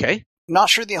 Okay. Not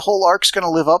sure the whole arc's going to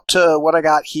live up to what I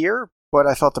got here, but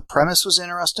I thought the premise was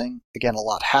interesting. Again, a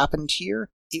lot happened here.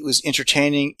 It was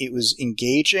entertaining. It was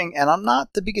engaging. And I'm not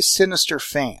the biggest Sinister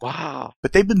fan. Wow.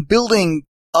 But they've been building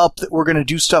up that we're going to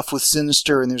do stuff with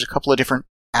Sinister, and there's a couple of different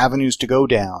avenues to go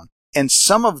down. And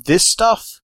some of this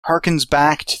stuff harkens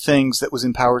back to things that was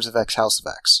in Powers of X, House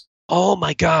of X. Oh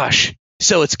my gosh.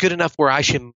 So it's good enough where I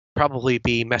should probably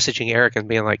be messaging Eric and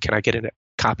being like, can I get a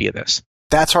copy of this?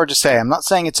 That's hard to say. I'm not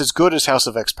saying it's as good as House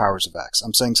of X, Powers of X.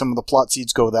 I'm saying some of the plot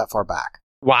seeds go that far back.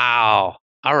 Wow.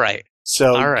 All right.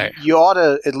 So all right. You ought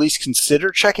to at least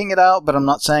consider checking it out, but I'm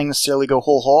not saying necessarily go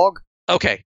whole hog.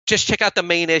 Okay. Just check out the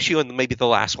main issue and maybe the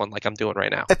last one like I'm doing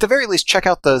right now. At the very least, check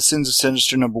out the Sins of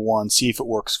Sinister #1, see if it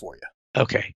works for you.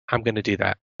 Okay. I'm going to do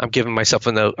that. I'm giving myself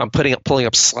a note. I'm pulling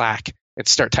up Slack and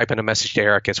start typing a message to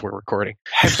Eric as we're recording.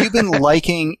 Have you been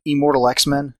liking Immortal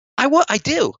X-Men? I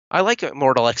do. I like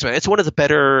Immortal X-Men. It's one of the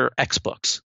better X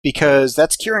books. Because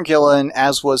that's Kieran Gillen,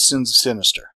 as was Sins of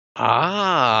Sinister.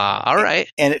 Ah, all right.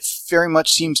 And it very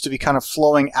much seems to be kind of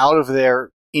flowing out of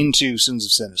there into Sins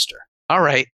of Sinister. All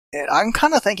right. And I'm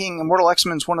kind of thinking Immortal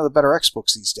X-Men is one of the better X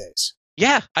books these days.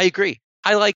 Yeah, I agree.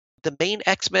 I like the main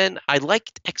X-Men. I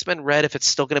liked X-Men Red if it's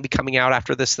still going to be coming out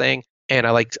after this thing. And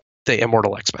I liked the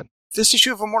Immortal X-Men. This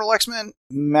issue of Immortal X-Men,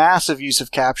 massive use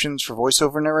of captions for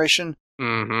voiceover narration.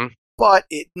 Mm-hmm. But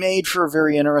it made for a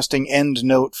very interesting end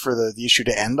note for the issue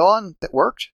to end on that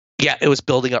worked. Yeah, it was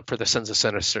building up for the Sons of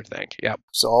Sinister thing. Yep.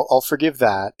 So I'll forgive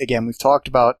that. Again, we've talked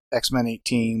about X-Men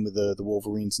 18 with the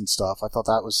Wolverines and stuff. I thought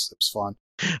that was fun.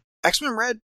 X-Men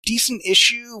Red, decent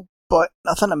issue, but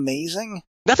nothing amazing.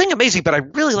 Nothing amazing, but I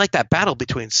really like that battle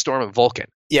between Storm and Vulcan.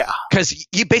 Yeah. Because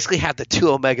you basically have the two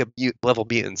Omega level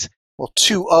mutants. Well,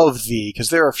 two of the, because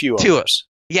there are a few others.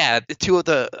 Yeah, the two of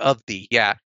the,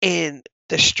 yeah. And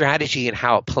the strategy and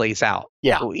how it plays out.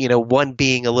 Yeah. One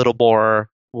being a little more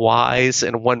wise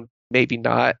and one maybe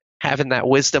not having that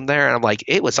wisdom there. And I'm like,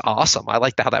 it was awesome. I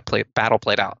liked how that battle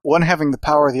played out. One having the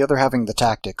power, the other having the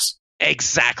tactics.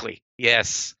 Exactly.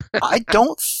 Yes. I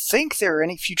don't think there are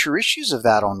any future issues of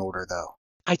that on order, though.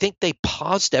 I think they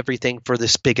paused everything for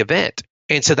this big event.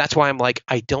 And so that's why I'm like,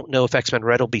 I don't know if X-Men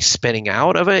Red will be coming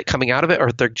out of it, or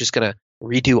if they're just going to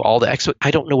redo all the X-Men.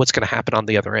 I don't know what's going to happen on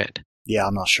the other end. Yeah,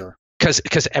 I'm not sure.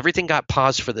 Because everything got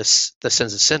paused for the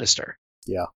Sins of Sinister.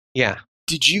 Yeah. Yeah.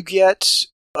 Did you get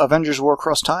Avengers War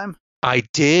Across Time? I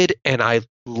did, and I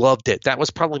loved it. That was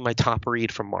probably my top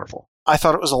read from Marvel. I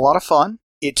thought it was a lot of fun.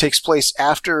 It takes place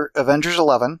after Avengers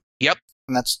 11. Yep.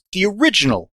 And that's the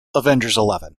original Avengers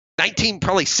 11.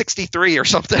 1963 or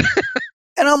something.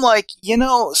 And I'm like,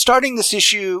 starting this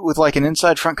issue with like an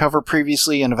inside front cover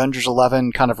previously and Avengers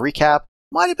 11 kind of recap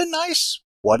might have been nice.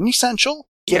 Wasn't essential.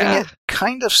 Getting it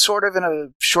kind of sort of in a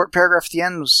short paragraph at the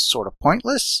end was sort of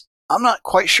pointless. I'm not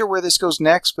quite sure where this goes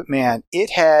next, but man,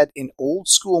 it had an old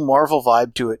school Marvel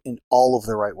vibe to it in all of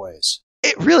the right ways.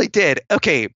 It really did.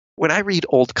 Okay, when I read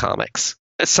old comics,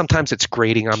 sometimes it's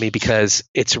grating on me because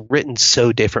it's written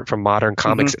so different from modern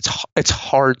comics. Mm-hmm. It's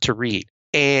hard to read.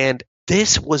 And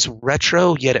this was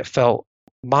retro, yet it felt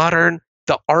modern.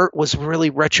 The art was really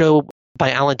retro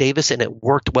by Alan Davis, and it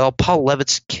worked well. Paul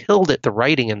Levitz killed it, the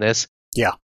writing in this.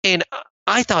 Yeah. And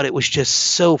I thought it was just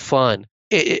so fun.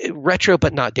 Retro,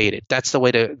 but not dated. That's the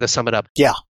way to sum it up.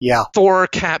 Yeah, yeah. Thor,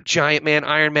 Cap, Giant Man,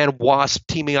 Iron Man, Wasp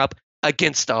teaming up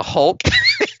against a Hulk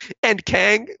and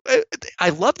Kang. I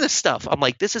love this stuff. I'm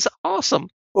like, this is awesome.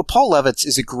 Well, Paul Levitz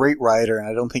is a great writer, and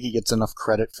I don't think he gets enough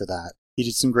credit for that. He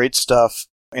did some great stuff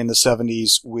in the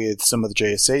 70s with some of the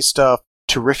JSA stuff.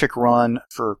 Terrific run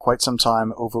for quite some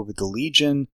time over with the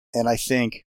Legion, and I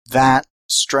think that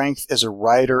strength as a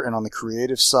writer and on the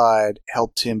creative side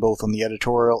helped him both on the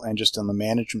editorial and just on the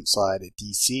management side at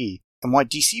DC. And why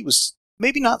DC was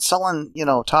maybe not selling,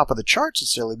 top of the charts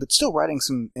necessarily, but still writing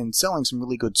some and selling some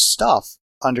really good stuff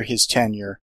under his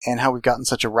tenure, and how we've gotten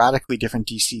such a radically different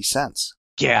DC since.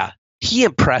 Yeah, he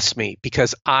impressed me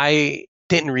because I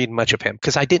didn't read much of him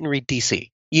because I didn't read DC.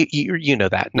 You know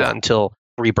that, not until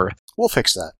Rebirth. We'll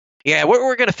fix that. Yeah,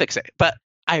 we're going to fix it. But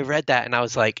I read that and I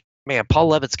was like, man,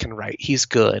 Paul Levitz can write. He's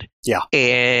good. Yeah.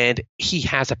 And he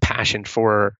has a passion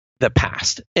for the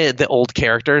past, the old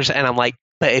characters. And I'm like,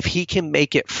 but if he can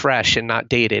make it fresh and not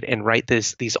dated and write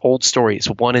these old stories,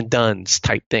 one and dones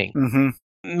type thing,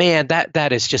 man,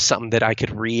 that is just something that I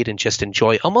could read and just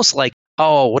enjoy. Almost like,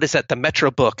 what is that? The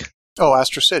Metro book. Oh,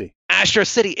 Astro City. Astro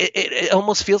City. It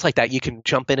almost feels like that. You can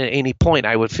jump in at any point,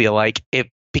 I would feel like,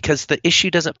 because the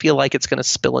issue doesn't feel like it's going to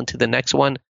spill into the next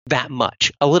one that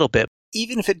much. A little bit.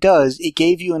 Even if it does, it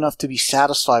gave you enough to be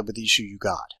satisfied with the issue you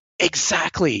got.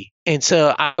 Exactly. And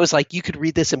so I was like, you could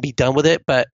read this and be done with it,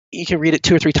 but you can read it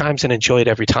 2 or 3 times and enjoy it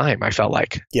every time, I felt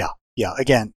like. Yeah.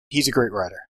 Again, he's a great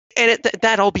writer. And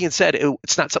that all being said,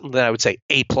 it's not something that I would say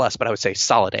A+, but I would say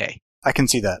solid A. I can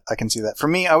see that. For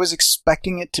me, I was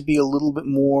expecting it to be a little bit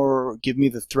more, give me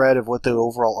the thread of what the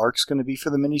overall arc's going to be for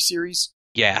the miniseries.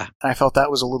 Yeah. And I felt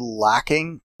that was a little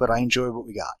lacking, but I enjoyed what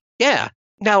we got. Yeah.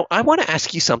 Now, I want to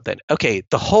ask you something. Okay,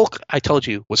 the Hulk, I told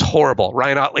you, was horrible.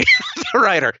 Ryan Ottley, the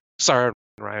writer. Sorry,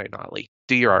 Ryan Ottley,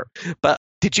 do your art. But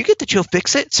did you get the Joe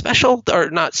Fixit special,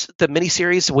 or not, the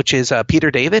miniseries, which is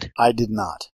Peter David? I did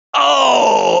not.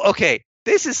 Oh, okay.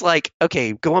 This is like,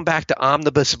 going back to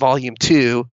Omnibus Volume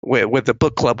 2 with the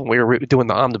book club when we were doing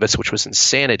the Omnibus, which was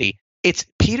insanity. It's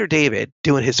Peter David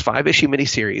doing his 5-issue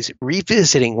miniseries,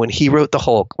 revisiting when he wrote the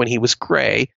Hulk, when he was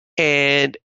gray,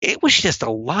 and it was just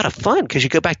a lot of fun because you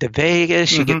go back to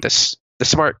Vegas, you get the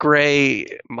smart gray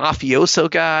mafioso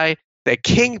guy. The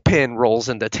Kingpin rolls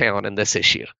into town in this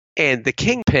issue. And the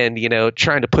Kingpin,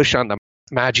 trying to push on the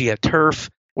Magia turf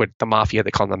with the Mafia, they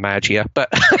call them the Magia.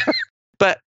 But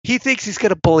he thinks he's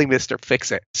going to bully Mr.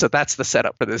 Fix-It. So that's the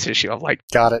setup for this issue. I'm like,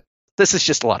 got it. This is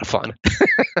just a lot of fun.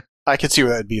 I could see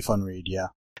where that'd be a fun read, yeah.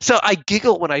 So I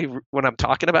giggle when I'm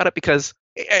talking about it because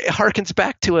it harkens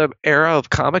back to an era of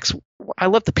comics. I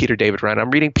love the Peter David run.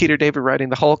 I'm reading Peter David writing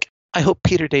the Hulk. I hope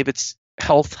Peter David's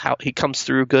health, how he comes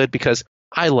through good, because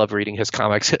I love reading his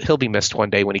comics. He'll be missed one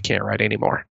day when he can't write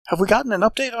anymore. Have we gotten an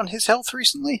update on his health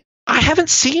recently? I haven't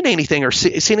seen anything or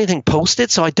seen anything posted,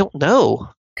 so I don't know.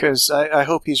 Because I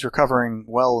hope he's recovering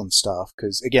well and stuff.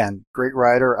 Because, again, great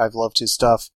writer. I've loved his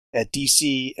stuff at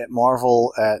DC, at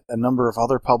Marvel, at a number of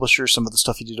other publishers. Some of the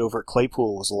stuff he did over at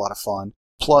Claypool was a lot of fun.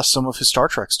 Plus, some of his Star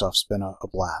Trek stuff's been a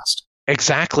blast.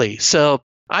 Exactly. So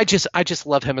I just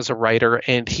love him as a writer,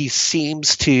 and he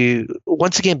seems to,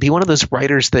 once again, be one of those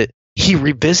writers that he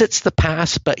revisits the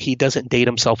past, but he doesn't date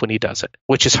himself when he does it,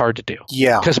 which is hard to do.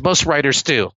 Yeah. Because most writers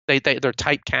do. They're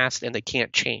typecast and they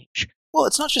can't change. Well,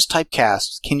 it's not just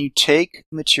typecast. Can you take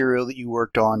material that you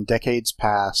worked on decades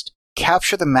past,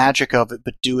 capture the magic of it,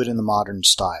 but do it in the modern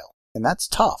style? And that's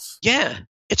tough. Yeah,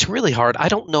 it's really hard. I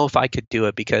don't know if I could do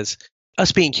it because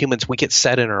us being humans, we get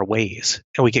set in our ways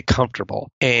and we get comfortable.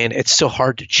 And it's so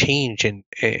hard to change and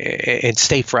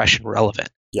stay fresh and relevant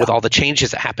with all the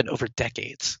changes that happen over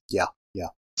decades. Yeah.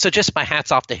 So just my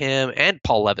hat's off to him and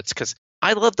Paul Levitz, because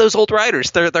I love those old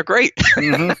writers. They're great.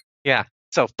 Mm-hmm. Yeah.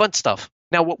 So fun stuff.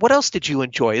 Now, what else did you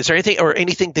enjoy? Is there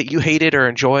anything that you hated or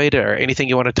enjoyed, or anything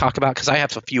you want to talk about? Because I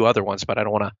have a few other ones, but I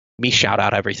don't want to shout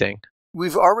out everything.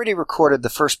 We've already recorded the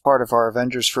first part of our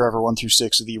Avengers Forever 1 through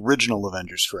 6 of the original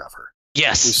Avengers Forever.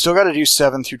 Yes. We've still got to do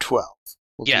 7 through 12.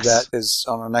 We'll Yes. do that as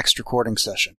on our next recording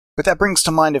session. But that brings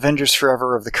to mind Avengers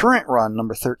Forever of the current run,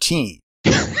 number 13.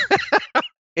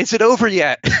 Is it over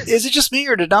yet? Is it just me,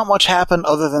 or did not much happen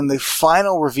other than the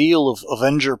final reveal of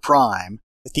Avenger Prime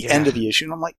at the end of the issue?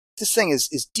 And I'm like, this thing is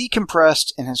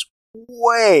decompressed and has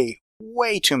way,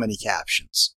 way too many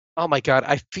captions. Oh my God.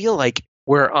 I feel like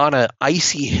we're on an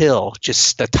icy hill.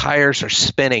 Just the tires are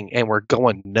spinning and we're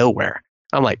going nowhere.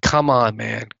 I'm like, come on,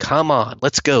 man. Come on.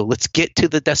 Let's go. Let's get to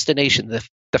the destination.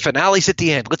 The finale's at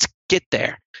the end. Let's get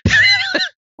there.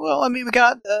 Well, I mean, we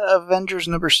got Avengers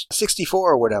number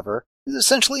 64 or whatever. It's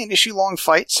essentially an issue-long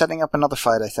fight setting up another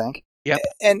fight, I think. Yep.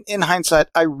 And in hindsight,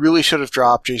 I really should have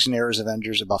dropped Jason Aaron's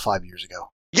Avengers about 5 years ago.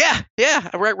 Yeah.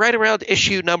 Right around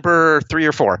issue number 3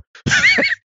 or 4.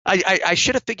 I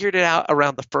should have figured it out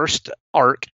around the first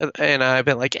arc, and I've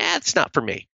been like, it's not for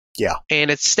me. Yeah. And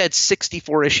instead,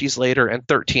 64 issues later and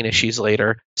 13 issues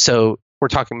later. So we're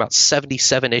talking about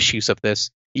 77 issues of this.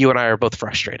 You and I are both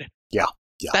frustrated. Yeah.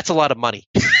 That's a lot of money.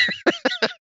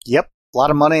 Yep. A lot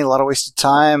of money, a lot of wasted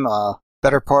time,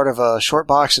 better part of a short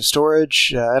box of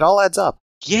storage. It all adds up.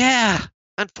 Yeah,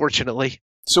 unfortunately.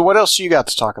 So what else you got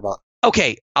to talk about?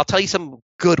 Okay, I'll tell you some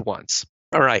good ones.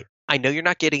 All right. I know you're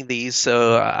not getting these,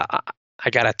 so I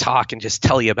got to talk and just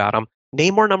tell you about them.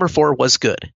 Namor number 4 was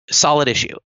good. Solid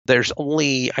issue. There's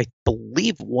only, I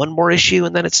believe, one more issue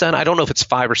and then it's done. I don't know if it's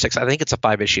 5 or 6. I think it's a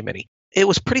 5-issue mini. It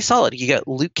was pretty solid. You got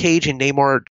Luke Cage and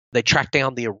Namor. They track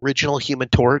down the original Human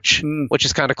Torch, which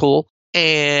is kind of cool.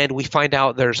 And we find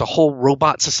out there's a whole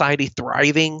robot society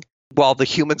thriving while the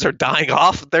humans are dying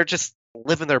off. They're just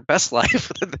living their best life.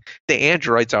 The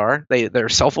androids are. They're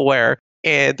self-aware.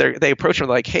 And they approach them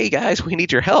like, hey, guys, we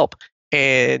need your help.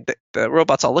 And the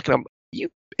robots all look at them. You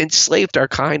enslaved our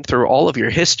kind through all of your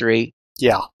history.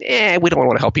 Yeah. We don't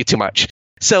want to help you too much.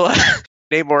 So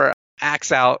Namor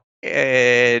acts out.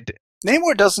 And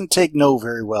Namor doesn't take no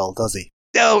very well, does he?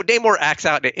 No, Namor acts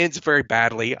out and it ends very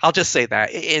badly. I'll just say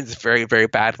that. It ends very, very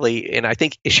badly. And I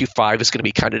think issue 5 is going to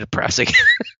be kind of depressing.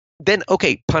 Then,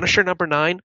 okay, Punisher number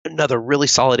 9, another really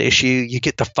solid issue. You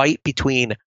get the fight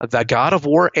between the God of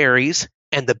War, Ares,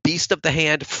 and the Beast of the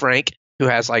Hand, Frank, who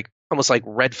has almost like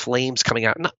red flames coming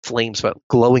out. Not flames, but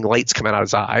glowing lights coming out of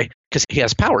his eye because he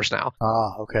has powers now.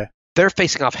 Ah, okay. They're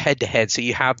facing off head to head. So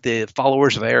you have the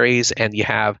followers of Ares and you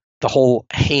have the whole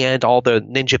Hand, all the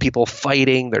ninja people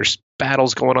fighting. There's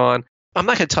battles going on. I'm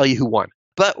not going to tell you who won,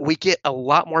 but we get a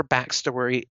lot more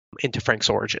backstory into Frank's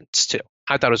origins too.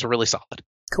 I thought it was really solid.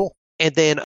 Cool. And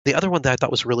then the other one that I thought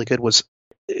was really good was,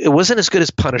 it wasn't as good as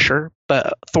Punisher,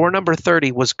 but Thor number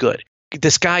 30 was good.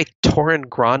 This guy, Torin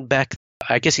Gronbeck,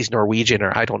 I guess he's Norwegian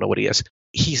or I don't know what he is.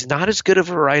 He's not as good of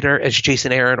a writer as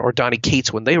Jason Aaron or Donny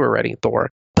Cates when they were writing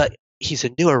Thor, but he's a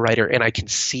newer writer and I can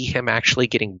see him actually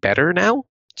getting better now.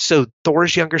 So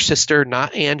Thor's younger sister,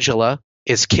 not Angela,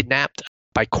 is kidnapped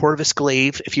by Corvus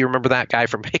Glaive, if you remember that guy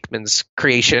from Hickman's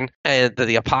creation, and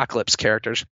the Apocalypse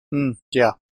characters.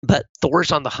 Yeah. But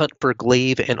Thor's on the hunt for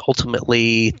Glaive and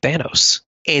ultimately Thanos.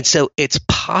 And so it's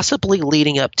possibly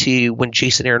leading up to when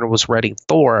Jason Aaron was writing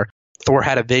Thor, Thor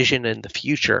had a vision in the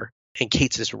future, and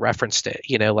Cates has referenced it,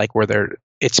 like where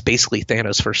it's basically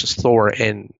Thanos versus Thor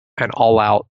and an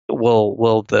all-out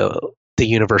will the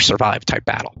universe survive type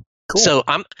battle. Cool. So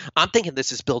I'm thinking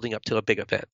this is building up to a big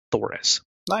event. Thor is.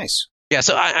 Nice. Yeah,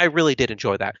 so I really did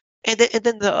enjoy that. And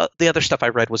then the other stuff I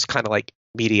read was kind of like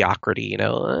mediocrity,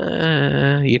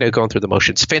 going through the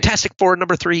motions. Fantastic Four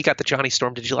number 3, you got the Johnny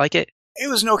Storm. Did you like it? It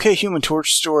was an okay Human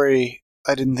Torch story.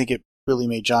 I didn't think it really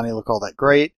made Johnny look all that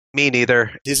great. Me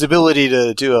neither. His ability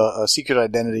to do a secret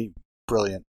identity,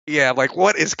 brilliant. Yeah, like,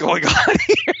 what is going on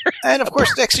here? And, of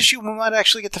course, next issue, we might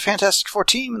actually get the Fantastic Four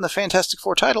team and the Fantastic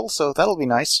Four title, so that'll be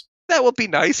nice. That will be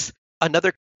nice.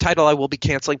 Another title I will be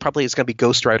canceling probably is going to be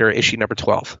Ghost Rider issue number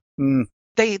 12.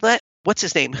 They let, what's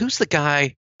his name? Who's the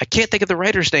guy? I can't think of the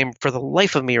writer's name for the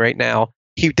life of me right now.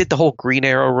 He did the whole Green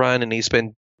Arrow run, and he's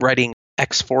been writing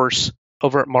X-Force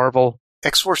over at Marvel.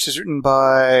 X-Force is written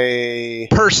by...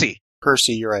 Percy,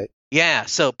 you're right. Yeah,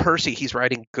 so Percy, he's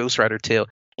writing Ghost Rider too.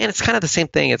 And it's kind of the same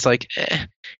thing. It's like,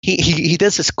 he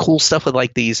does this cool stuff with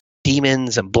like these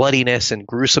demons and bloodiness and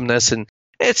gruesomeness, and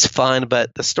it's fun,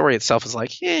 but the story itself is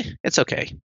like, it's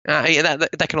okay.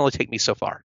 That can only take me so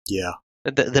far. Yeah.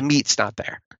 The meat's not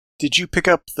there. Did you pick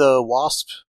up the Wasp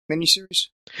miniseries?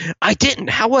 I didn't.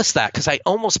 How was that? Because I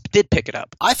almost did pick it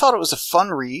up. I thought it was a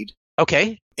fun read.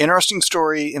 Okay. Interesting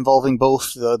story involving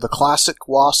both the classic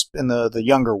Wasp and the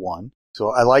younger one.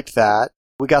 So I liked that.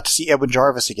 We got to see Edwin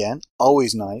Jarvis again.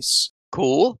 Always nice.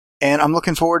 Cool. And I'm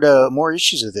looking forward to more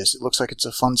issues of this. It looks like it's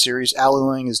a fun series. Al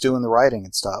Ewing is doing the writing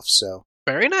and stuff, so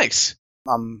very nice.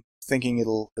 I'm thinking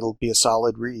it'll be a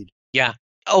solid read. Yeah.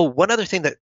 Oh, one other thing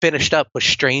that finished up was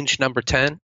Strange number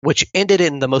 10, which ended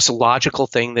in the most logical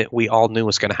thing that we all knew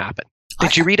was going to happen.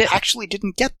 Did you read it? I actually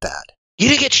didn't get that. You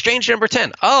didn't get Strange number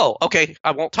 10. Oh, okay.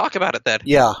 I won't talk about it then.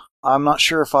 Yeah. I'm not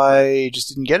sure if I just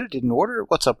didn't get it, didn't order it.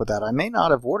 What's up with that? I may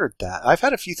not have ordered that. I've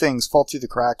had a few things fall through the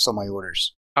cracks on my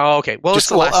orders. Oh, okay. Well, just it's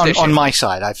the last issue. On my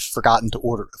side, I've forgotten to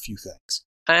order a few things.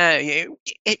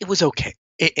 It was okay.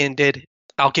 It ended.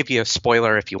 I'll give you a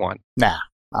spoiler if you want. Nah.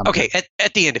 Okay,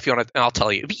 at the end, if you want to, I'll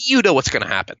tell you. You know what's going to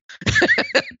happen.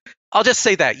 I'll just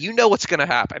say that. You know what's going to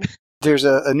happen. There's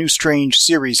a new Strange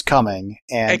series coming,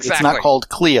 and It's not called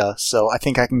Clea, so I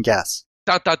think I can guess.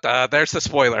 There's the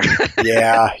spoiler.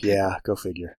 yeah, go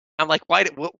figure. I'm like,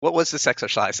 what was this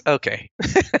exercise? Okay.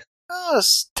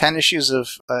 It's 10 issues of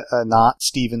not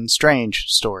Stephen Strange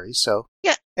story, so...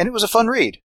 Yeah. And it was a fun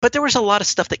read. But there was a lot of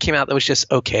stuff that came out that was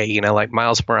just okay, like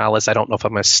Miles Morales. I don't know if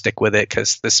I'm going to stick with it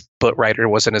because this book writer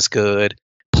wasn't as good.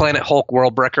 Planet Hulk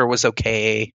Worldbreaker was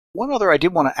okay. One other I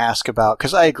did want to ask about,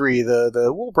 because I agree, the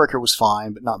Worldbreaker was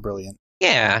fine, but not brilliant.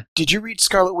 Yeah. Did you read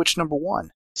Scarlet Witch number 1?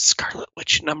 Scarlet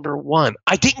Witch number 1.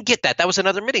 I didn't get that. That was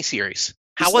another miniseries.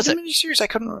 How was it? Miniseries? I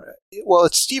couldn't... Well,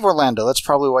 it's Steve Orlando. That's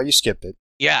probably why you skipped it.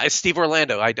 Yeah, it's Steve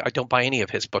Orlando. I don't buy any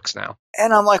of his books now.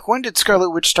 And I'm like, when did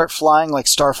Scarlet Witch start flying like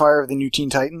Starfire of the New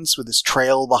Teen Titans with this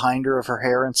trail behind her of her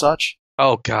hair and such?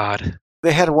 Oh, God.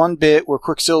 They had one bit where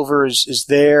Quicksilver is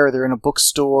there, they're in a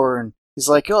bookstore, and he's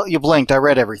like, oh, you blinked, I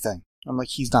read everything. I'm like,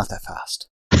 he's not that fast.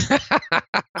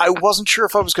 I wasn't sure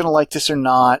if I was going to like this or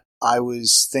not. I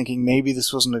was thinking maybe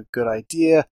this wasn't a good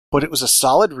idea, but it was a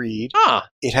solid read.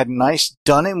 It had nice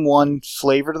done-in-one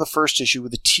flavor to the first issue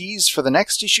with a tease for the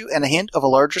next issue and a hint of a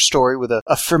larger story with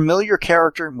a familiar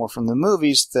character, more from the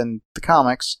movies than the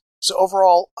comics. So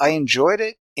overall, I enjoyed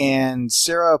it, and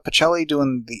Sarah Pacelli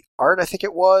doing the art, I think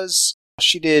it was.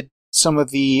 She did some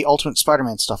of the Ultimate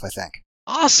Spider-Man stuff, I think.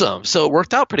 Awesome. So it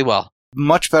worked out pretty well.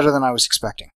 Much better than I was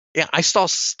expecting. Yeah, I saw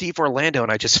Steve Orlando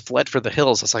and I just fled for the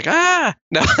hills. I was like,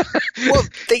 no. Well,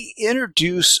 they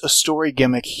introduce a story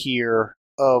gimmick here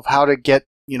of how to get,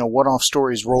 one-off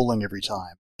stories rolling every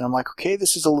time. And I'm like, okay,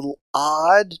 this is a little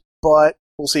odd, but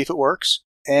we'll see if it works.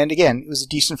 And again, it was a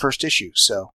decent first issue,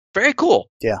 so. Very cool.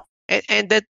 Yeah. And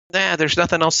that, there's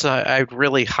nothing else I'd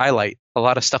really highlight. A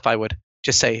lot of stuff I would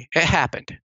just say, it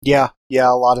happened. Yeah,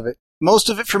 a lot of it. Most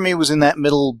of it for me was in that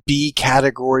middle B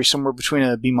category, somewhere between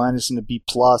a B- and a B+,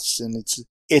 and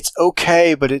it's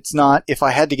okay, but it's not. If I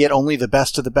had to get only the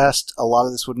best of the best, a lot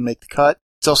of this wouldn't make the cut.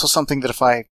 It's also something that if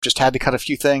I just had to cut a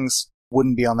few things,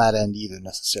 wouldn't be on that end either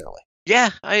necessarily. Yeah,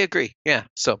 I agree. Yeah,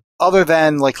 so. Other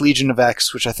than like Legion of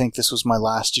X, which I think this was my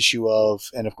last issue of,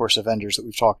 and of course Avengers that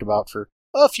we've talked about for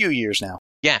a few years now.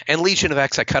 Yeah, and Legion of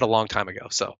X I cut a long time ago,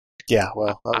 so. Yeah,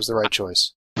 well, that was the right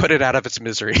choice. Put it out of its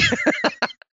misery.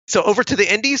 So over to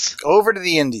the indies? Over to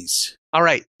the indies. All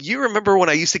right. You remember when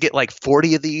I used to get like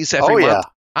 40 of these every month? Yeah.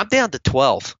 I'm down to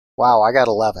 12. Wow, I got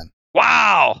 11.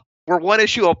 Wow. We're one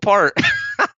issue apart.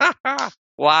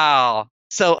 Wow.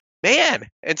 So, man,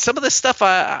 and some of the stuff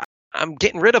I'm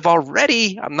getting rid of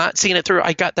already. I'm not seeing it through.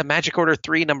 I got the Magic Order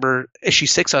 3 issue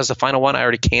 6 as the final one. I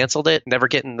already canceled it. Never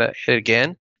getting it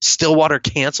again. Stillwater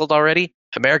canceled already.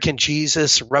 American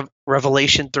Jesus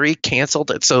Revelation 3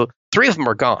 canceled it. So 3 of them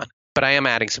are gone. But I am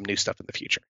adding some new stuff in the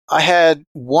future. I had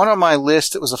one on my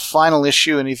list that was a final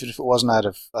issue, and even if it wasn't, I'd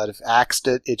have axed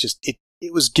it.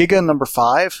 It was Giga number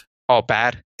 5. Oh,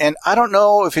 bad. And I don't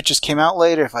know if it just came out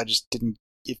later, if I just didn't,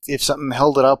 if something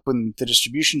held it up in the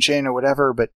distribution chain or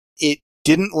whatever, but it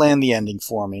didn't land the ending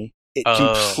for me. It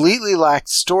completely lacked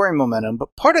story momentum,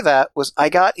 but part of that was I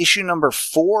got issue number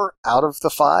 4 out of the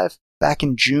 5 back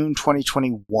in June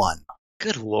 2021.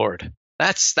 Good Lord.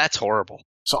 That's horrible.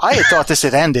 So I had thought this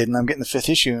had ended, and I'm getting the 5th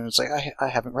issue, and it's like, I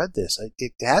haven't read this.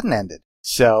 It hadn't ended.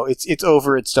 So it's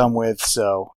over, it's done with.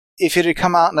 So if it had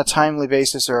come out on a timely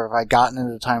basis, or if I gotten it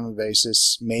on a timely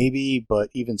basis, maybe, but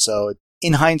even so,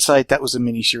 in hindsight, that was a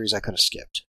miniseries I could have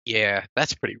skipped. Yeah,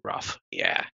 that's pretty rough.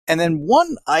 Yeah. And then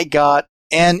one I got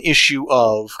an issue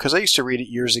of, because I used to read it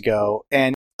years ago,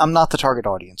 and I'm not the target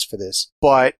audience for this,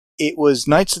 but it was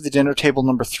Knights of the Dinner Table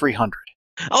number 300.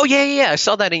 Oh, yeah. I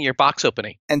saw that in your box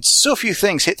opening. And so few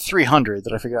things hit 300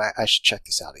 that I figured I should check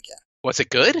this out again. Was it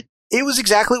good? It was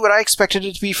exactly what I expected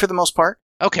it to be for the most part.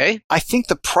 Okay. I think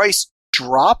the price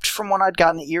dropped from when I'd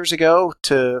gotten it years ago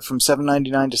from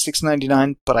 $7.99 to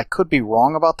 $6.99, but I could be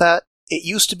wrong about that. It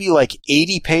used to be like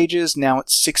 80 pages, now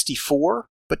it's 64,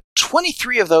 but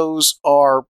 23 of those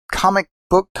are comic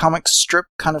book, comic strip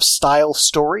kind of style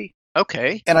story.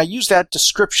 Okay. And I use that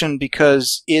description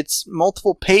because it's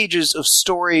multiple pages of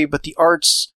story, but the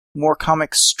art's more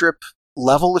comic strip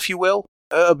level, if you will.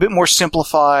 A bit more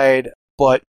simplified,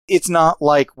 but it's not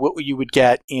like what you would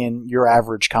get in your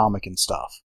average comic and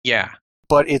stuff. Yeah.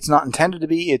 But it's not intended to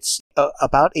be. It's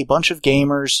about a bunch of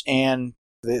gamers and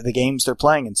the games they're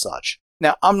playing and such.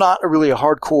 Now, I'm not really a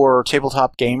hardcore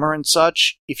tabletop gamer and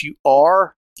such. If you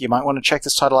are, you might want to check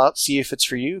this title out, see if it's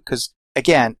for you, because,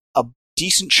 again, a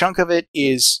decent chunk of it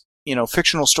is,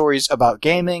 fictional stories about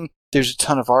gaming. There's a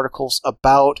ton of articles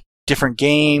about different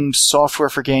games, software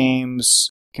for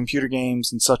games, computer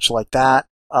games, and such like that.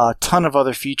 A ton of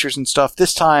other features and stuff.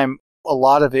 This time, a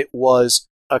lot of it was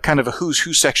a kind of a who's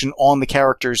who section on the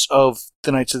characters of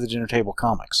the Knights of the Dinner Table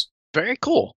comics. Very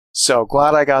cool. So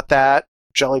glad I got that.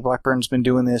 Jolly Blackburn's been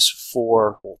doing this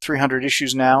for 300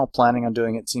 issues now, planning on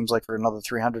doing it, seems like, for another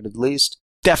 300 at least.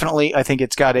 Definitely, I think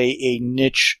it's got a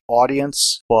niche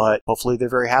audience, but hopefully they're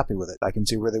very happy with it. I can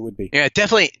see where they would be. Yeah,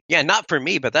 definitely. Yeah, not for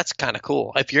me, but that's kind of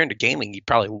cool. If you're into gaming, you'd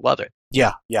probably love it.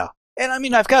 Yeah. And I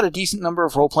mean, I've got a decent number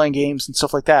of role-playing games and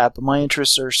stuff like that, but my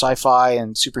interests are sci-fi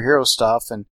and superhero stuff,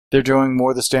 and they're doing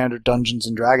more of the standard Dungeons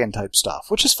and Dragon type stuff,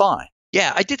 which is fine.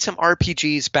 Yeah, I did some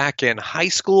RPGs back in high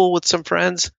school with some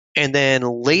friends, and then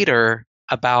later,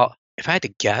 about, if I had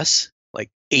to guess, like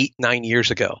 8-9 years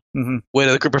ago,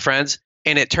 with a group of friends,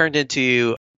 and it turned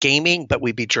into gaming, but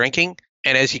we'd be drinking.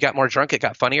 And as you got more drunk, it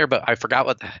got funnier, but I forgot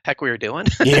what the heck we were doing.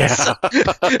 Yeah.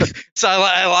 so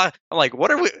I'm like,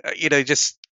 what are we,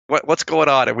 what's going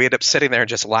on? And we ended up sitting there and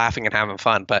just laughing and having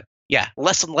fun. But yeah,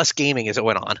 less and less gaming as it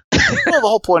went on. Well, the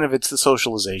whole point of it's the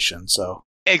socialization, so.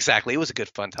 Exactly. It was a good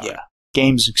fun time. Yeah.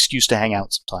 Game's an excuse to hang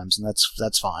out sometimes, and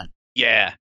that's fine.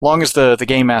 Yeah. Long as the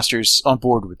game master's on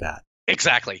board with that.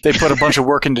 Exactly. They put a bunch of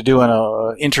work into doing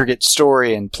a intricate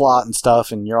story and plot and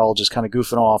stuff, and you're all just kind of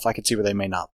goofing off. I could see where they may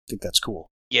not think that's cool.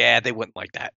 Yeah, they wouldn't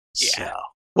like that. Yeah. So.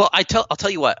 Well, I'll tell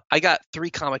you what. I got 3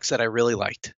 comics that I really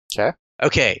liked.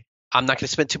 Okay. I'm not going to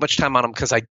spend too much time on them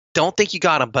because I don't think you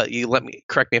got them, but you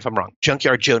correct me if I'm wrong.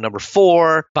 Junkyard Joe number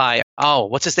 4 by,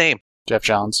 what's his name? Jeff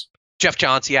Johns. Jeff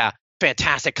Johns, yeah.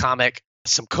 Fantastic comic.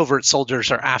 Some covert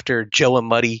soldiers are after Joe and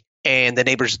Muddy, and the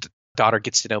neighbor's daughter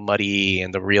gets to know Muddy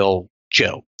and the real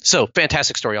Joe. So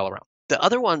fantastic story all around. The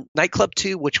other one, Nightclub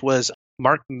 2, which was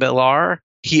Mark Millar.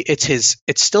 It's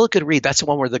still a good read. That's the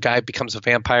one where the guy becomes a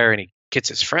vampire and he gets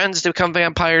his friends to become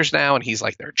vampires now, and he's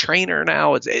like their trainer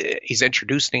now. He's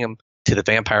introducing them to the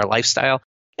vampire lifestyle.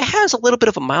 It has a little bit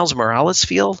of a Miles Morales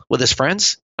feel with his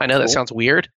friends. I know that sounds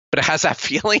weird, but it has that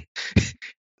feeling.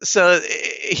 So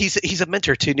he's a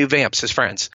mentor to new vamps, his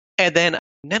friends. And then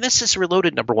Nemesis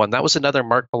Reloaded number 1. That was another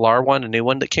Mark Millar one, a new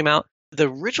one that came out. The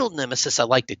original Nemesis, I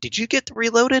liked it. Did you get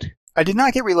Reloaded? I did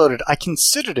not get Reloaded. I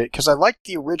considered it because I liked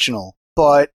the original,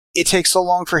 but it takes so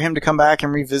long for him to come back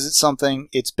and revisit something.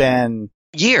 It's been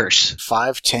years.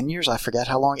 5-10 years? I forget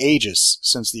how long. Ages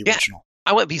since the original.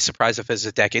 I wouldn't be surprised if it's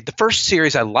a decade. The first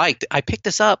series I liked, I picked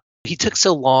this up. He took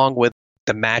so long with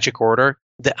the Magic Order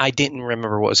that I didn't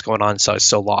remember what was going on, so I was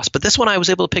so lost. But this one I was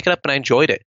able to pick it up and I enjoyed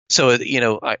it. So,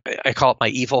 I call it my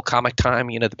evil comic time,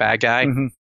 the bad guy.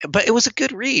 But it was a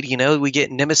good read. We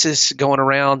get Nemesis going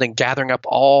around and gathering up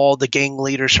all the gang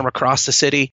leaders from across the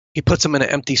city. He puts them in an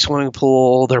empty swimming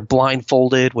pool. They're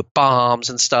blindfolded with bombs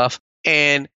and stuff.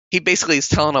 And he basically is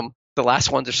telling them the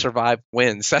last one to survive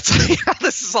wins. That's how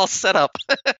this is all set up.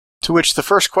 To which the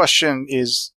first question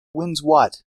is, wins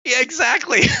what? Yeah,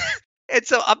 exactly. And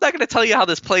so I'm not going to tell you how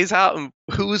this plays out and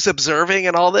who's observing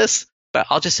and all this, but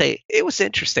I'll just say it was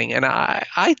interesting, and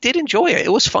I did enjoy it.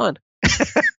 It was fun.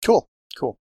 Cool.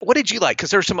 What did you like?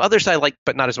 Because there's some others I liked,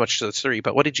 but not as much as those 3.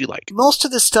 But what did you like? Most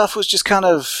of this stuff was just kind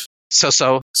of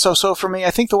So. So for me,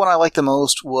 I think the one I liked the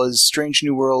most was Strange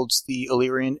New Worlds, the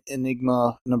Illyrian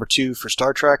Enigma #2 for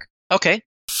Star Trek. Okay.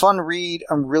 Fun read.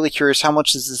 I'm really curious how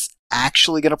much is this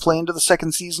actually going to play into the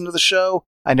second season of the show.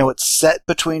 I know it's set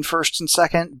between first and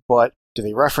second, but do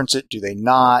they reference it? Do they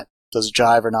not? Does it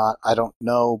jive or not? I don't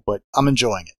know, but I'm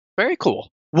enjoying it. Very cool.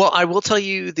 Well, I will tell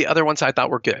you the other ones I thought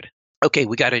were good. Okay,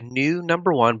 we got a new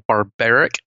 #1,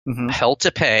 Barbaric, Hell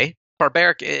to Pay.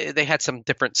 Barbaric, they had some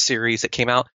different series that came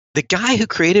out. The guy who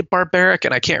created Barbaric,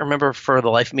 and I can't remember for the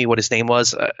life of me what his name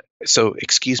was, so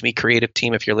excuse me, creative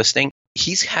team, if you're listening,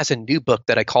 he has a new book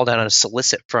that I called out on a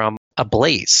solicit from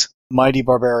Ablaze. Mighty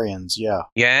Barbarians, yeah.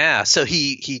 Yeah, so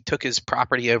he took his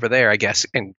property over there, I guess,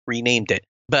 and renamed it.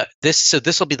 But this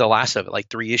will be the last of it, like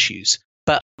 3 issues.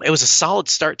 But it was a solid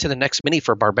start to the next mini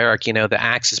for Barbaric. You know, the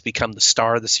Axe has become the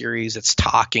star of the series. It's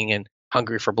talking and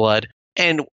hungry for blood.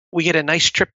 And we get a nice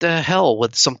trip to hell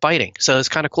with some fighting. So it's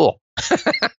kind of cool.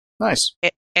 Nice.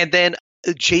 And then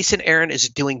Jason Aaron is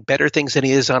doing better things than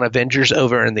he is on Avengers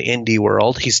over in the indie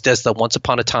world. He does the Once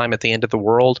Upon a Time at the End of the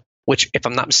World, which, if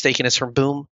I'm not mistaken, is from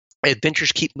Boom.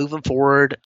 Adventures keep moving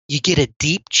forward. You get a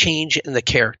deep change in the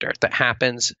character that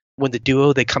happens when the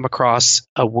duo, they come across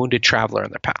a wounded traveler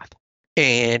in their path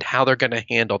and how they're going to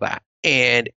handle that.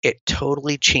 And it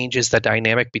totally changes the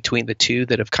dynamic between the two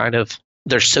that have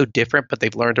they're so different, but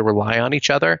they've learned to rely on each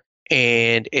other.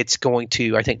 And it's going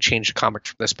to, I think, change the comic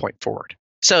from this point forward.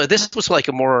 So this was like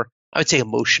a more, I would say,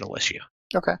 emotional issue.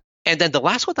 Okay. And then the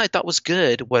last one I thought was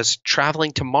good was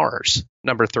Traveling to Mars,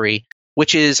 #3,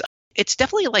 which is, it's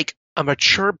definitely like a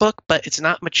mature book, but it's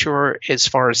not mature as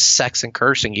far as sex and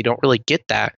cursing. You don't really get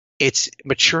that. It's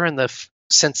mature in the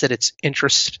sense that it's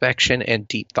introspection and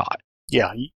deep thought.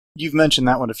 Yeah, you've mentioned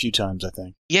that one a few times, I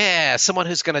think. Yeah, someone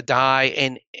who's going to die.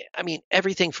 And I mean,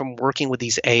 everything from working with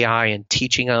these AI and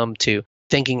teaching them to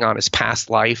thinking on his past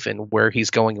life and where he's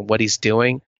going and what he's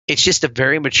doing. It's just a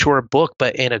very mature book,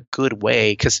 but in a good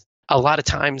way, because a lot of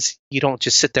times you don't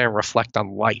just sit there and reflect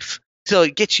on life. So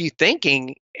it gets you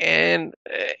thinking. And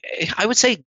I would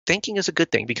say thinking is a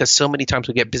good thing, because so many times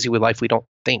we get busy with life, we don't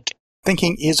think.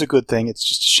 Thinking is a good thing. It's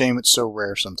just a shame it's so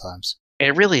rare sometimes.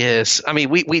 It really is. I mean,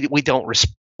 we don't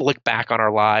look back on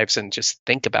our lives and just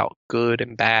think about good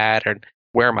and bad and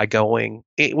where am I going.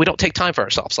 We don't take time for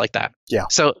ourselves like that. Yeah.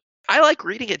 So I like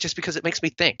reading it just because it makes me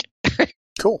think.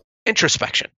 Cool.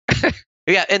 Introspection.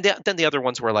 Yeah, and then the other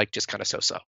ones were like just kind of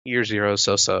so-so. Year Zero,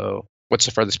 so-so. What's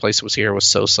the Furthest Place Was Here was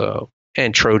so-so.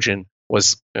 And Trojan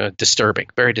was disturbing,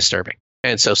 very disturbing.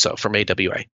 And so-so from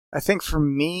AWA. I think for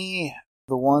me,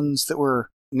 the ones that were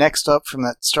next up from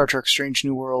that Star Trek Strange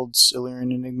New Worlds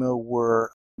Illyrian Enigma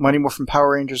were Mighty Morphin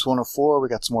Power Rangers 104. We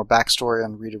got some more backstory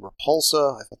on Rita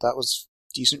Repulsa. I thought that was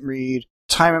a decent read.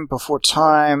 Time Before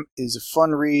Time is a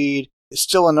fun read. There's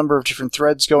still a number of different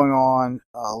threads going on,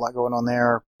 a lot going on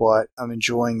there, but I'm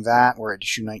enjoying that. We're at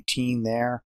issue 19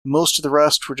 there. Most of the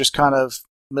rest were just kind of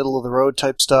middle of the road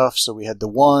type stuff. So we had The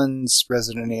Ones,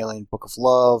 Resident Alien Book of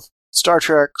Love, Star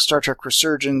Trek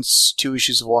Resurgence, 2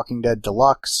 issues of Walking Dead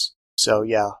Deluxe. So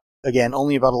yeah, again,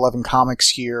 only about 11 comics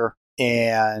here,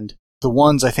 and The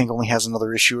Ones I think only has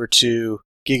another issue or 2.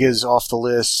 Giga's off the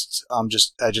list.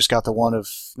 I just got the one of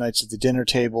Knights of the Dinner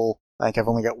Table. I think I've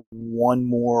only got one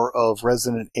more of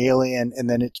Resident Alien, and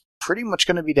then it's pretty much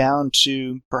going to be down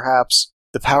to perhaps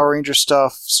the Power Ranger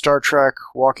stuff, Star Trek,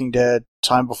 Walking Dead,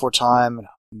 Time Before Time.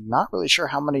 I'm not really sure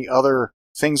how many other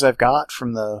things I've got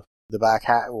from the back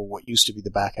half, or what used to be the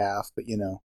back half, but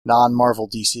non-Marvel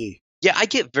DC. Yeah, I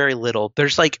get very little.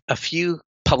 There's like a few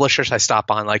publishers I stop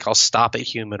on, like I'll stop at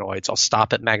Humanoids, I'll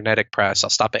stop at Magnetic Press,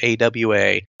 I'll stop at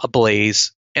AWA,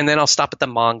 Ablaze, and then I'll stop at the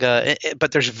manga.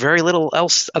 But there's very little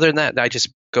else other than that. I just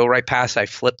go right past, I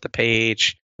flip the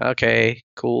page. Okay,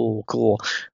 cool.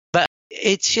 But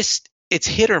it's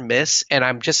hit or miss, and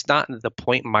I'm just not at the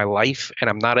point in my life, and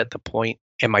I'm not at the point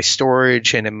in my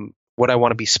storage and in what I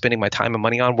want to be spending my time and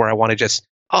money on, where I want to just,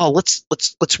 let's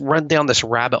run down this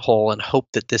rabbit hole and hope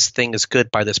that this thing is good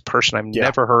by this person I've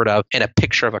never heard of and a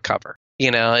picture of a cover.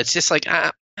 It's just like,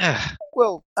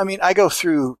 Well, I mean, I go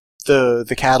through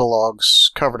the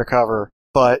catalogs cover to cover,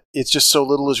 but it's just so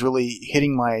little is really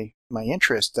hitting my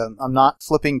interest. I'm not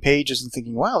flipping pages and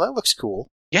thinking, wow, that looks cool.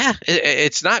 Yeah,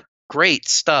 it's not great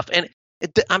stuff. And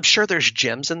I'm sure there's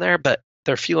gems in there, but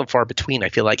they're few and far between, I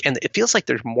feel like. And it feels like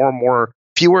there's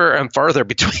fewer and farther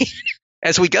between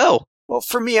as we go. Well,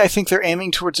 for me, I think they're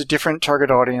aiming towards a different target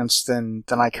audience than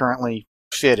I currently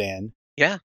fit in.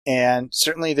 Yeah. And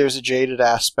certainly there's a jaded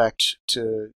aspect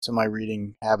to my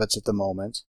reading habits at the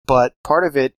moment. But part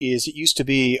of it is, it used to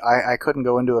be I couldn't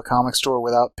go into a comic store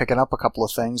without picking up a couple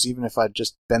of things, even if I'd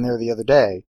just been there the other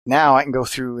day. now I can go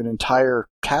through an entire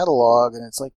catalog, and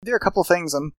it's like there are a couple of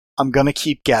things I'm gonna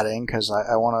keep getting because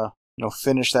I want to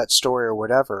finish that story or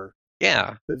whatever.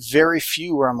 Yeah. But very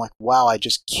few where I'm like, wow, I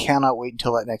just cannot wait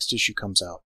until that next issue comes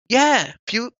out. Yeah,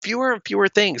 fewer and fewer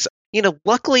things.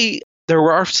 Luckily there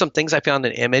were some things I found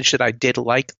in Image that I did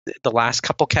like the last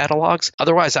couple catalogs.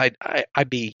 Otherwise, I'd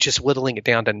be just whittling it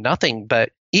down to nothing. But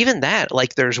even that,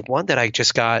 like, there's one that I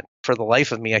just got for the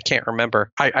life of me. I can't remember.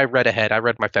 I read ahead. I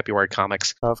read my February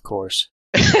comics. Of course.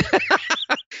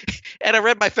 And I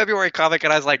read my February comic,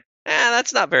 and I was like,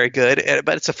 that's not very good.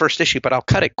 But it's a first issue, but I'll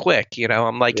cut it quick.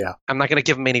 I'm like, yeah. I'm not going to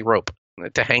give them any rope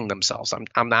to hang themselves.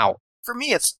 I'm out. For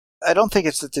me, I don't think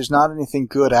it's that there's not anything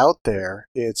good out there.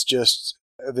 It's just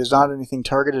there's not anything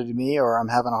targeted to me, or I'm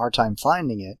having a hard time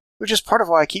finding it. Which is part of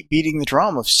why I keep beating the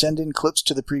drum of send in clips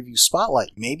to the preview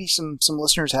spotlight. Maybe some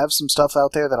listeners have some stuff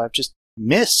out there that I've just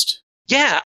missed.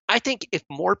 Yeah, I think if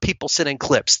more people send in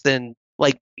clips, then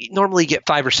like normally you get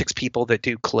 5 or 6 people that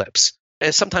do clips.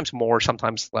 And sometimes more,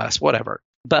 sometimes less, whatever.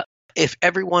 But if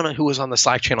everyone who was on the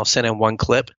Slack channel sent in one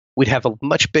clip, we'd have a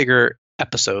much bigger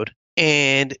episode.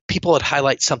 And people would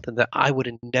highlight something that I would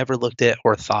have never looked at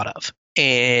or thought of.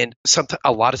 And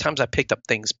a lot of times I picked up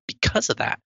things because of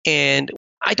that. And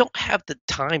I don't have the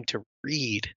time to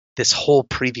read this whole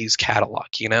previews catalog,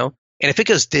 And if it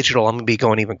goes digital, I'm going to be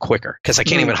going even quicker because I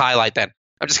can't even highlight that.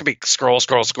 I'm just going to be scroll.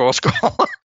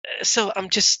 So I'm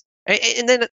just, and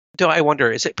then do I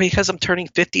wonder, is it because I'm turning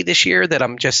 50 this year that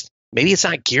I'm just, maybe it's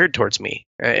not geared towards me.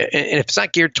 And if it's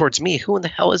not geared towards me, who in the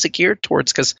hell is it geared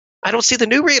towards? Because I don't see the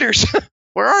new readers.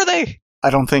 Where are they? I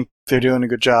don't think they're doing a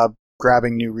good job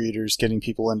grabbing new readers, getting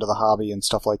people into the hobby and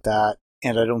stuff like that.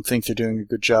 And I don't think they're doing a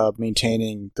good job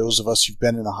maintaining those of us who've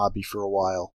been in the hobby for a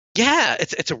while. Yeah,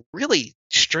 it's a really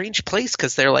strange place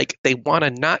because they're like, they want to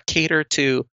not cater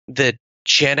to the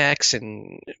Gen X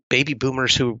and baby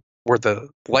boomers who were the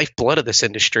lifeblood of this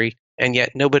industry, and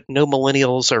yet no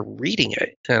millennials are reading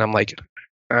it. And I'm like,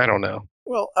 I don't know.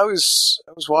 Well, I was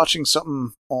watching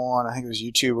something on, I think it was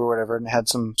YouTube or whatever, and it had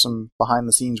some behind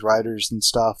the scenes writers and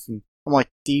stuff, and I'm like,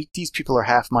 these people are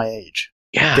half my age.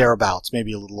 Yeah. Thereabouts,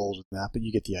 maybe a little older than that, but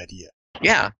you get the idea.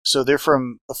 Yeah. So they're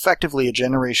from effectively a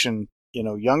generation,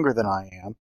 younger than I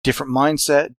am. Different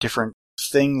mindset, different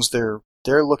things they're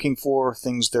looking for,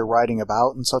 things they're writing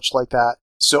about and such like that.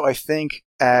 So I think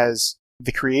as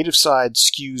the creative side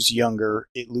skews younger,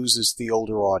 it loses the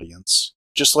older audience.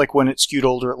 Just like when it skewed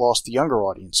older, it lost the younger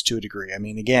audience to a degree. I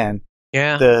mean, again,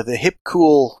 yeah, the hip,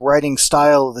 cool writing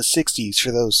style of the 60s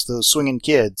for those swinging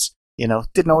kids,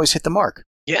 didn't always hit the mark.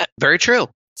 Yeah, very true.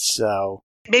 So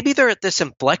maybe they're at this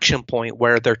inflection point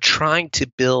where they're trying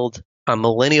to build a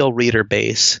millennial reader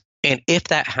base. And if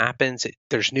that happens,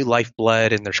 there's new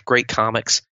lifeblood and there's great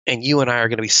comics. And you and I are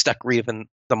going to be stuck reading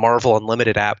the Marvel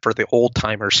Unlimited app for the old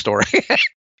timers story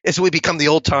as we become the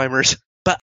old timers.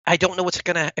 But I don't know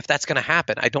if that's going to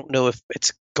happen. I don't know if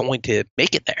it's going to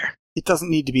make it there. It doesn't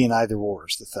need to be an either or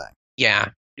is the thing. Yeah.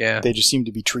 They just seem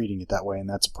to be treating it that way, and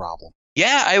that's a problem.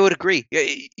 Yeah, I would agree.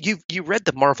 You read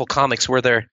the Marvel comics where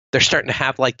they're starting to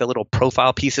have like the little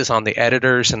profile pieces on the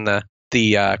editors and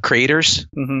the creators.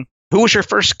 Mm-hmm. Who was your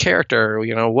first character?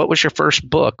 What was your first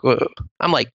book?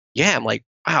 I'm like,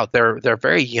 wow, they're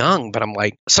very young, but I'm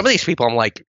like, some of these people, I'm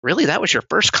like, really, that was your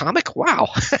first comic? Wow.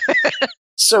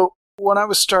 So when I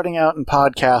was starting out in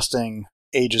podcasting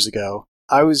ages ago,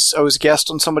 I was a guest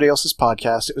on somebody else's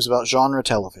podcast. It was about genre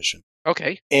television.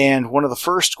 Okay. And one of the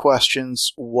first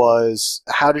questions was,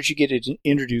 how did you get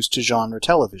introduced to genre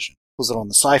television? Was it on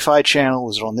the Sci-Fi Channel?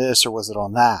 Was it on this? Or was it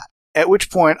on that? At which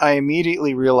point, I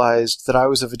immediately realized that I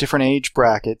was of a different age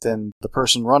bracket than the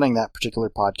person running that particular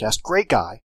podcast. Great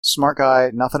guy. Smart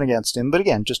guy. Nothing against him. But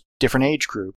again, just different age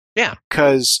group. Yeah.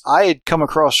 Because I had come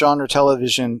across genre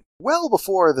television well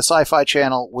before the Sci-Fi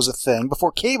Channel was a thing,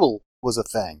 before cable was a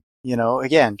thing.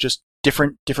 Again, just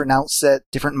different outset,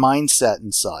 different mindset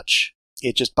and such.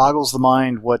 It just boggles the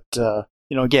mind what,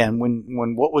 again,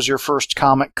 when What Was Your First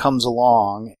Comic comes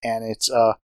along and it's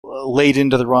late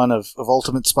into the run of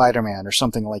Ultimate Spider-Man or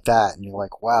something like that, and you're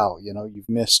like, wow, you've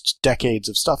missed decades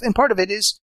of stuff. And part of it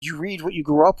is you read what you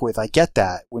grew up with. I get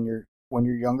that. When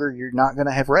you're younger, you're not going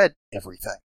to have read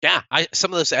everything. Yeah,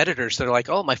 some of those editors, they're like,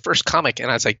 oh, my first comic.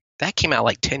 And I was like, that came out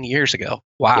like 10 years ago.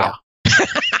 Wow. Yeah.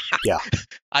 Yeah.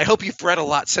 I hope you've read a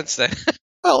lot since then.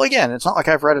 Well, again, it's not like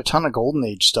I've read a ton of Golden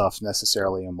Age stuff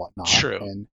necessarily and whatnot. True.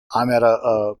 And I'm at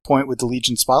a point with the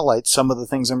Legion Spotlight. Some of the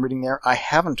things I'm reading there I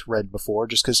haven't read before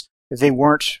just because they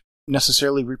weren't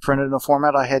necessarily reprinted in a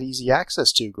format I had easy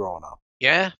access to growing up.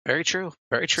 Yeah, very true.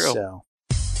 Very true. So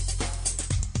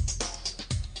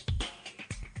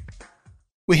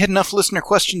We had enough listener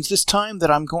questions this time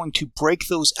that I'm going to break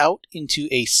those out into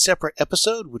a separate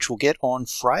episode, which we'll get on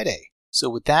Friday. So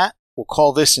with that, we'll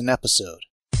call this an episode.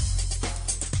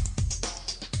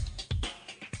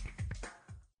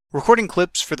 Recording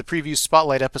clips for the Preview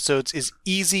Spotlight episodes is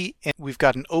easy, and we've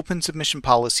got an open submission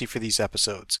policy for these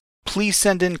episodes. Please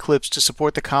send in clips to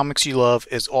support the comics you love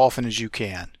as often as you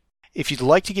can. If you'd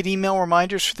like to get email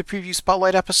reminders for the Preview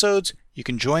Spotlight episodes, you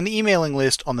can join the emailing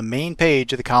list on the main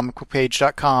page of the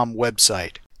comicbookpage.com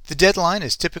website. The deadline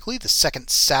is typically the second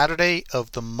Saturday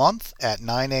of the month at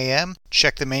 9 a.m.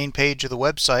 Check the main page of the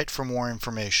website for more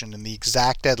information and the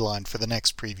exact deadline for the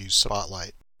next Preview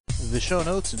Spotlight. The show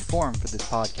notes and forum for this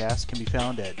podcast can be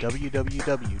found at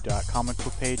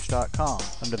www.comicbookpage.com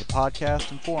under the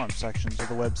podcast and forum sections of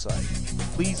the website.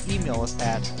 Please email us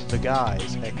at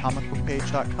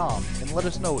theguys@comicbookpage.com and let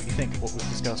us know what you think of what was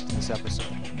discussed in this episode.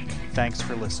 Thanks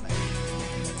for listening.